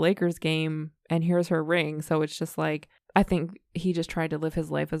them at a Lakers game and here's her ring. So it's just like, I think he just tried to live his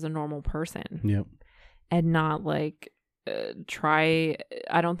life as a normal person. Yep. And not like I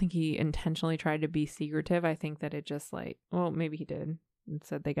don't think he intentionally tried to be secretive. I think that it just like, well, maybe he did and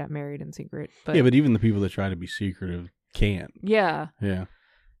said they got married in secret. But yeah, but even the people that try to be secretive can't. Yeah. Yeah.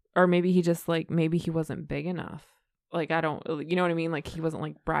 Or maybe he just like, maybe he wasn't big enough. Like, I don't, you know what I mean? Like he wasn't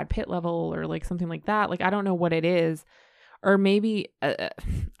like Brad Pitt level or like something like that. Like, I don't know what it is. Or maybe,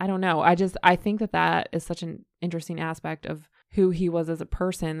 I don't know. I think that is such an interesting aspect of who he was as a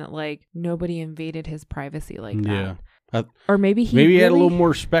person, that like nobody invaded his privacy like that. Yeah. Or maybe he had a little more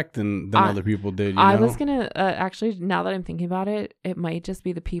respect than other people did. I was going to actually, now that I'm thinking about it, it might just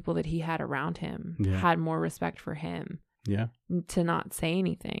be the people that he had around him had more respect for him. Yeah. To not say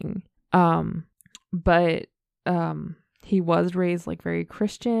anything. But he was raised like very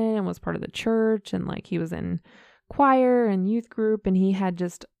Christian and was part of the church, and like he was in choir and youth group, and he had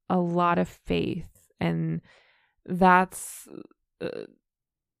just a lot of faith. And that's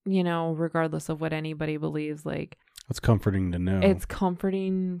regardless of what anybody believes, like it's comforting to know. It's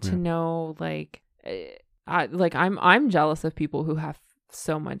comforting to know, like I'm jealous of people who have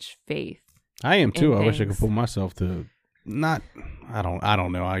so much faith. I am too. I wish I could pull myself to not. I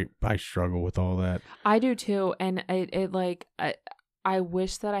don't know. I struggle with all that. I do too, and I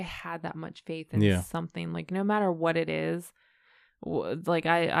wish that I had that much faith in something, like no matter what it is. Like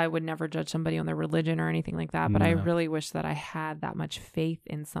I would never judge somebody on their religion or anything like that, but I really wish that I had that much faith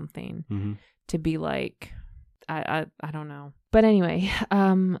in something to be like, I don't know. But anyway,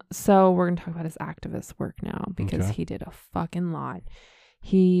 so we're gonna talk about his activist work now, because he did a fucking lot.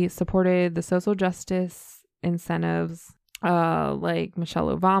 He supported the social justice incentives, like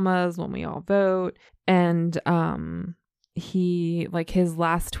Michelle Obama's When We All Vote, and he, like, his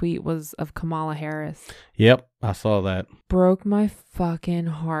last tweet was of Kamala Harris. Yep, I saw that. Broke my fucking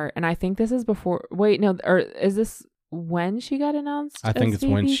heart. And I think this is before, wait, no, or is this when she got announced? I think it's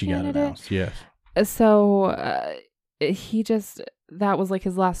when she got announced, yes. So he just, that was like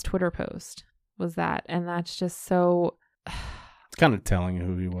his last Twitter post, was that. And that's just so... It's kind of telling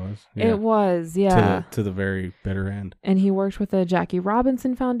who he was. Yeah. It was, yeah. To the very bitter end. And he worked with the Jackie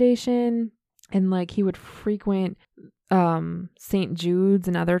Robinson Foundation, and like he would frequent St. Jude's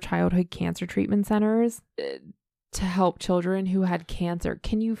and other childhood cancer treatment centers to help children who had cancer.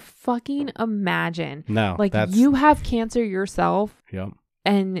 Can you fucking imagine? No. Like, you have cancer yourself. Yep.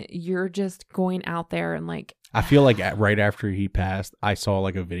 And you're just going out there and like... I feel like right after he passed, I saw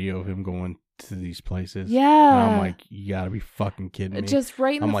like a video of him going to these places. Yeah. And I'm like, you gotta be fucking kidding me. Just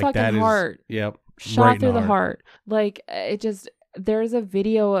right in the fucking heart. Yep. Shot right through the heart. Like, it just... There's a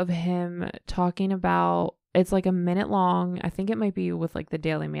video of him talking about... It's like a minute long. I think it might be with like the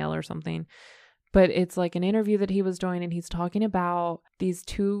Daily Mail or something. But it's like an interview that he was doing, and he's talking about these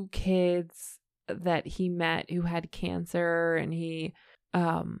two kids that he met who had cancer, and he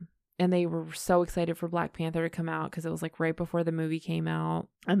and they were so excited for Black Panther to come out because it was like right before the movie came out,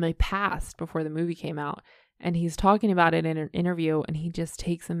 and they passed before the movie came out. And he's talking about it in an interview, and he just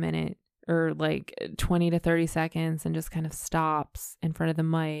takes a minute or like 20 to 30 seconds and just kind of stops in front of the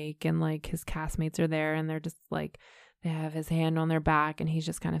mic, and like his castmates are there, and they're just like, they have his hand on their back, and he's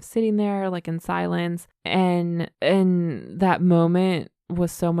just kind of sitting there like in silence. And that moment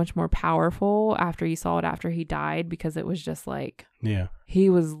was so much more powerful after you saw it after he died, because it was just like, yeah, he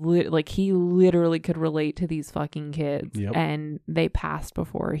was he literally could relate to these fucking kids. Yep. And they passed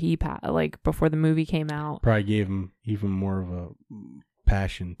before before the movie came out. Probably gave him even more of a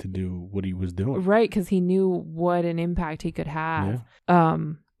passion to do what he was doing, right? Because he knew what an impact he could have.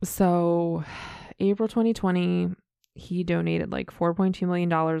 So April 2020, he donated like $4.2 million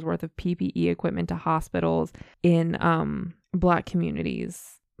worth of PPE equipment to hospitals in Black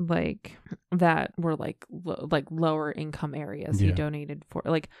communities, like that were like lower income areas. He donated for,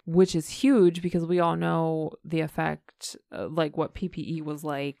 like, which is huge because we all know the effect, like what PPE was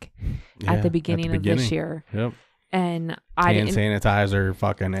like at the beginning of this year. Yep. And hand sanitizer,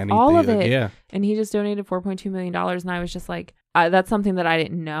 fucking anything, all of it. Yeah. And he just donated $4.2 million, and I was just like, that's something that I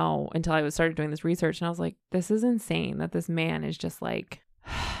didn't know until I started doing this research, and I was like, this is insane that this man is just like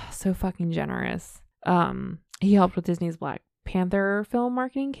so fucking generous. He helped with Disney's Black Panther film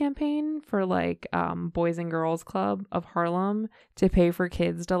marketing campaign for like Boys and Girls Club of Harlem to pay for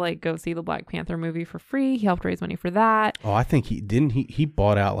kids to like go see the Black Panther movie for free. He helped raise money for that. Oh, I think he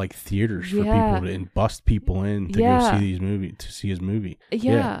bought out like theaters for people and bust people in to go see his movie.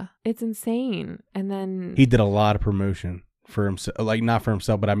 Yeah, it's insane. And then he did a lot of promotion for himself, like not for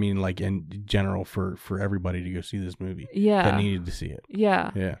himself, but I mean like in general for everybody to go see this movie. Yeah, that needed to see it.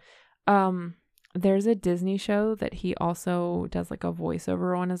 Yeah. There's a Disney show that he also does like a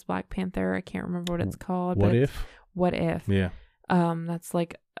voiceover on as Black Panther. I can't remember what it's called. What If? What If? Yeah. That's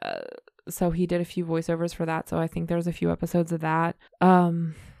like, so he did a few voiceovers for that. So I think there's a few episodes of that.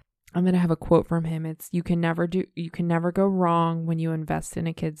 I'm going to have a quote from him. It's, you can never go wrong when you invest in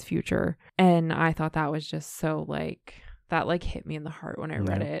a kid's future. And I thought that was just so like, that like hit me in the heart when I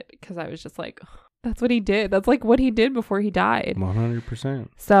read it. Cause I was just like, that's what he did. That's like what he did before he died. 100%.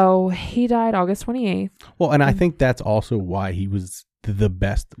 So he died August 28th. Well, and I think that's also why he was the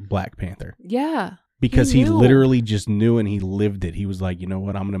best Black Panther. Yeah. Because he literally just knew and he lived it. He was like, you know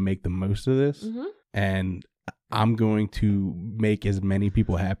what? I'm going to make the most of this. Mm-hmm. And I'm going to make as many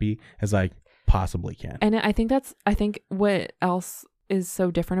people happy as I possibly can. And I think what else is so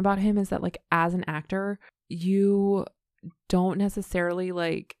different about him is that like as an actor, you don't necessarily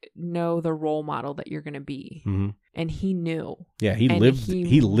like know the role model that you're going to be. Mm-hmm. And he knew. Yeah, he lived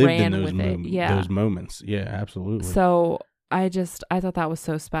in those moments. Yeah, absolutely. So I thought that was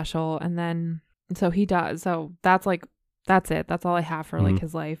so special. And then so he died. So that's it. That's all I have for like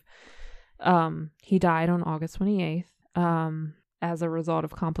his life. He died on August 28th as a result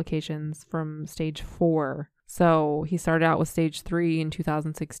of complications from stage 4. So he started out with stage 3 in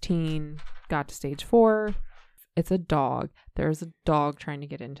 2016, got to stage 4. It's a dog. There's a dog trying to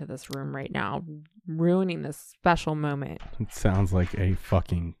get into this room right now, ruining this special moment. It sounds like a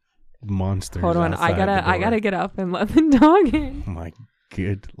fucking monster. Hold on, I gotta get up and let the dog in. Oh my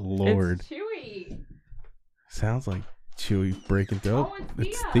good lord! It's Chewy. Sounds like Chewy breaking through. Oh,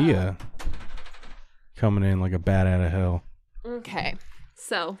 it's Thea coming in like a bat out of hell. Okay,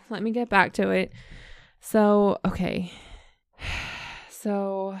 so let me get back to it. So okay,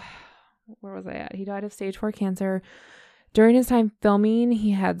 so. Where was I at? He died of stage 4 cancer. During his time filming,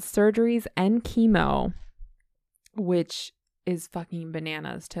 he had surgeries and chemo, which is fucking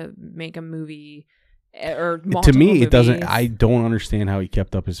bananas to make a movie or multiple to me, movies. It doesn't. I don't understand how he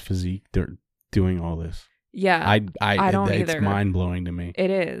kept up his physique doing all this. Yeah, I don't either. It's mind blowing to me.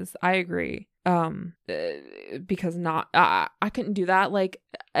 It is. I agree. Because I couldn't do that. Like,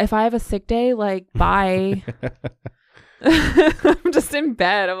 if I have a sick day, like, bye. I'm just in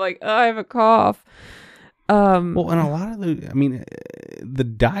bed. I'm like, oh, I have a cough. Well, and a lot of the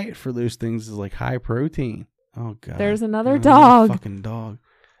diet for those things is like high protein. Oh god. There's another dog. Fucking dog.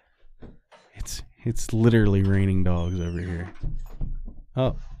 It's literally raining dogs over here.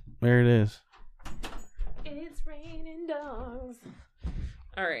 Oh, there it is. It's raining dogs.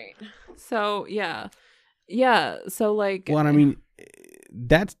 All right. So yeah. So like. Well, I mean,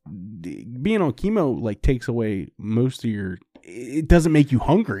 that's being on chemo. Like takes away most of your. It doesn't make you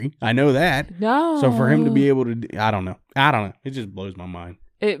hungry. I know that. No. So for him to be able to, I don't know. It just blows my mind.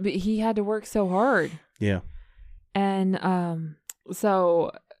 He had to work so hard. Yeah. And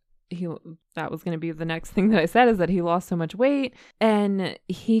so that was going to be the next thing that I said, is that he lost so much weight and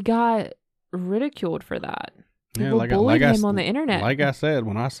he got ridiculed for that. People bullied him on the internet. Like I said,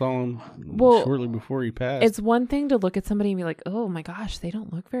 when I saw him shortly before he passed. It's one thing to look at somebody and be like, oh my gosh, they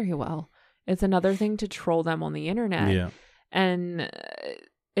don't look very well. It's another thing to troll them on the internet. Yeah. And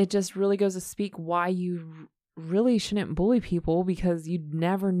it just really goes to speak why you really shouldn't bully people, because you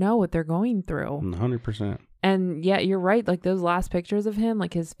never know what they're going through. 100%. And yeah, you're right. Like those last pictures of him,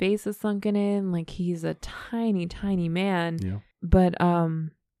 like his face is sunken in, like he's a tiny, tiny man. Yeah. But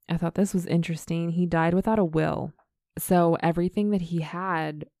I thought this was interesting. He died without a will. So everything that he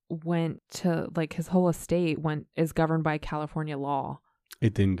had went to, like, his whole estate is governed by California law.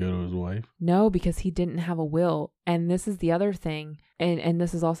 It didn't go to his wife? No, because he didn't have a will. And this is the other thing. And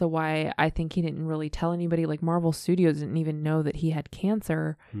this is also why I think he didn't really tell anybody. Like Marvel Studios didn't even know that he had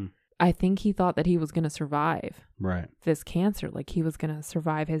cancer. I think he thought that he was going to survive this cancer. Like he was going to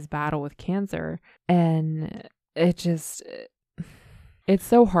survive his battle with cancer. And it's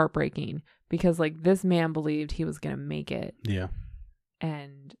so heartbreaking because like this man believed he was going to make it. Yeah.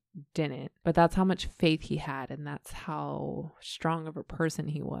 And didn't. But that's how much faith he had. And that's how strong of a person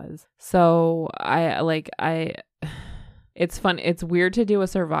he was. So it's fun. It's weird to do a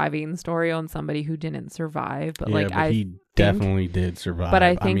surviving story on somebody who didn't survive, but he definitely did survive. But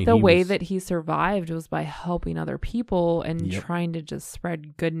I think the way that he survived was by helping other people and trying to just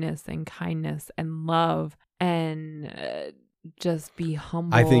spread goodness and kindness and love and just be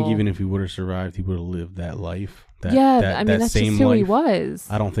humble. I think even if he would have survived, he would have lived that life. That's just who he was.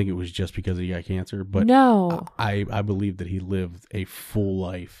 I don't think it was just because he got cancer, but no, I believe that he lived a full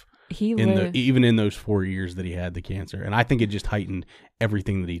life. Even in those 4 years that he had the cancer. And I think it just heightened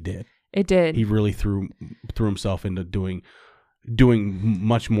everything that he did. It did. He really threw himself into doing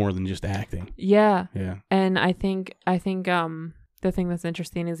much more than just acting. Yeah. Yeah. And I think the thing that's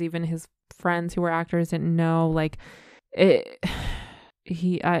interesting is even his friends who were actors didn't know, like it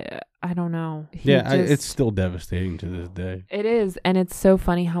I don't know. It's still devastating to this day. It is, and it's so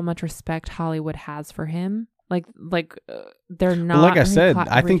funny how much respect Hollywood has for him. Like they're not. Well, like I said,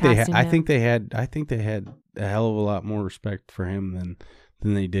 I think they had a hell of a lot more respect for him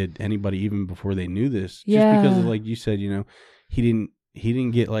than they did anybody even before they knew this. Just because of, like you said, he didn't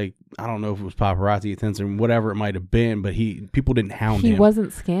get, like, I don't know if it was paparazzi attention, whatever it might have been, but people didn't hound him. He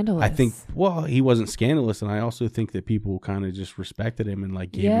wasn't scandalous. I think, he wasn't scandalous, and I also think that people kind of just respected him and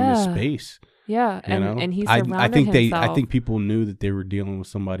like gave him his space. Yeah, and he surrounded himself. I think people knew that they were dealing with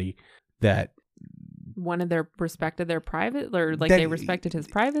somebody that respected their private, or like they respected his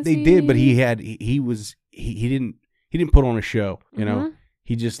privacy. They did, but he didn't put on a show. You know,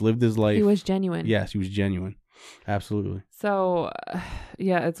 he just lived his life. He was genuine. Yes, he was genuine. Absolutely. So,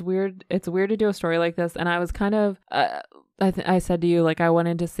 it's weird. It's weird to do a story like this, and I was kind of, I said to you, like, I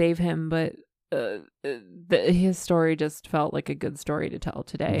wanted to save him, but his story just felt like a good story to tell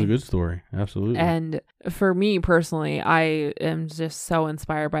today. It's a good story, absolutely. And for me personally, I am just so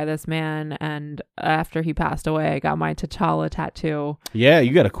inspired by this man. And after he passed away, I got my T'Challa tattoo. Yeah,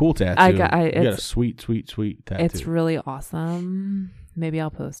 you got a cool tattoo. You got a sweet tattoo. It's really awesome. Maybe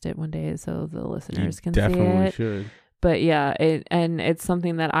I'll post it one day so the listeners can see it. Definitely should. But yeah, it's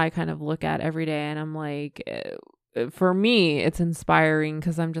something that I kind of look at every day, and I'm like, for me, it's inspiring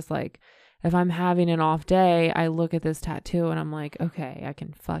because I'm just like, if I'm having an off day, I look at this tattoo and I'm like, okay, I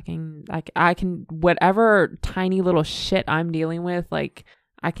can whatever tiny little shit I'm dealing with, like,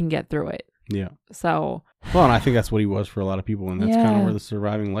 I can get through it. Yeah. So. Well, and I think that's what he was for a lot of people, and that's kind of where the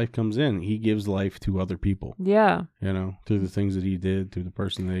surviving life comes in. He gives life to other people. Yeah. Through the things that he did, through the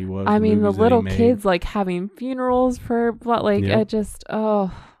person that he was. I mean, the little kids, like, having funerals for, like, I just,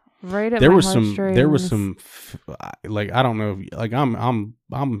 right at my heartstrings. There was some, like, I don't know, like, I'm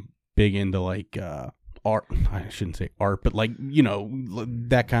big into, like, art. I shouldn't say art, but, like,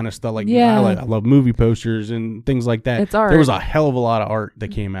 that kind of stuff. Like, I love movie posters and things like that. It's art. There was a hell of a lot of art that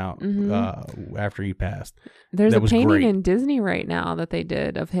came out after he passed. There's a painting in Disney right now that they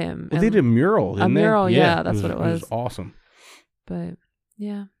did of him. Well, they did a mural, didn't they? Yeah, that's what it was. It was awesome. But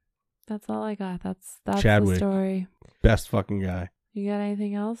yeah, that's all I got. That's Chadwick, the story. Best fucking guy. You got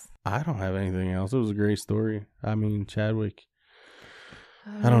anything else? I don't have anything else. It was a great story. I mean, Chadwick.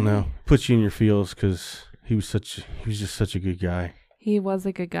 I don't know. Puts you in your feels because he was just such a good guy. He was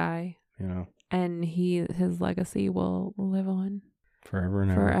a good guy. And his legacy will live on forever and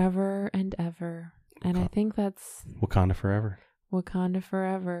ever. Forever and ever. And I think that's Wakanda forever. Wakanda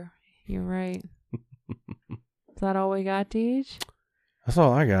forever. You're right. Is that all we got, Deej? That's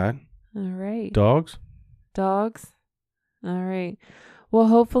all I got. All right. Dogs. All right. Well,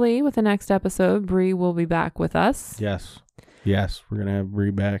 hopefully with the next episode, Bree will be back with us. Yes, we're going to have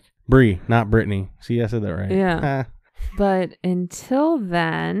Bree back. Bree, not Brittany. See, I said that right. Yeah. But until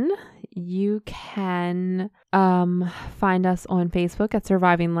then, you can find us on Facebook at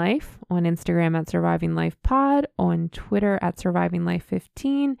Surviving Life, on Instagram at Surviving Life Pod, on Twitter at Surviving Life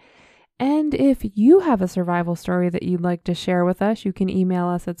 15. And if you have a survival story that you'd like to share with us, you can email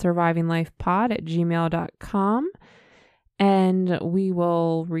us at survivinglifepod@gmail.com. And we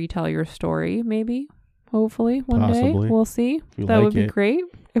will retell your story, maybe. Hopefully one day. We'll see. That would be great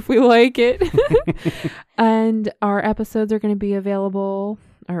if we like it. And our episodes are going to be available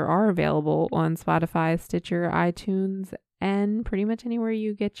on Spotify, Stitcher, iTunes, and pretty much anywhere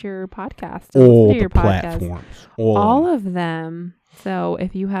you get your podcasts. All the platforms. All of them. So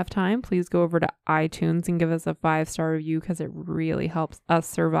if you have time, please go over to iTunes and give us a 5-star review because it really helps us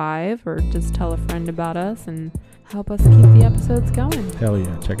survive, or just tell a friend about us and help us keep the episodes going. Hell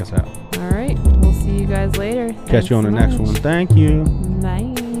yeah. Check us out. All right. We'll see you guys later. Catch you on the next one. Thank you. Bye.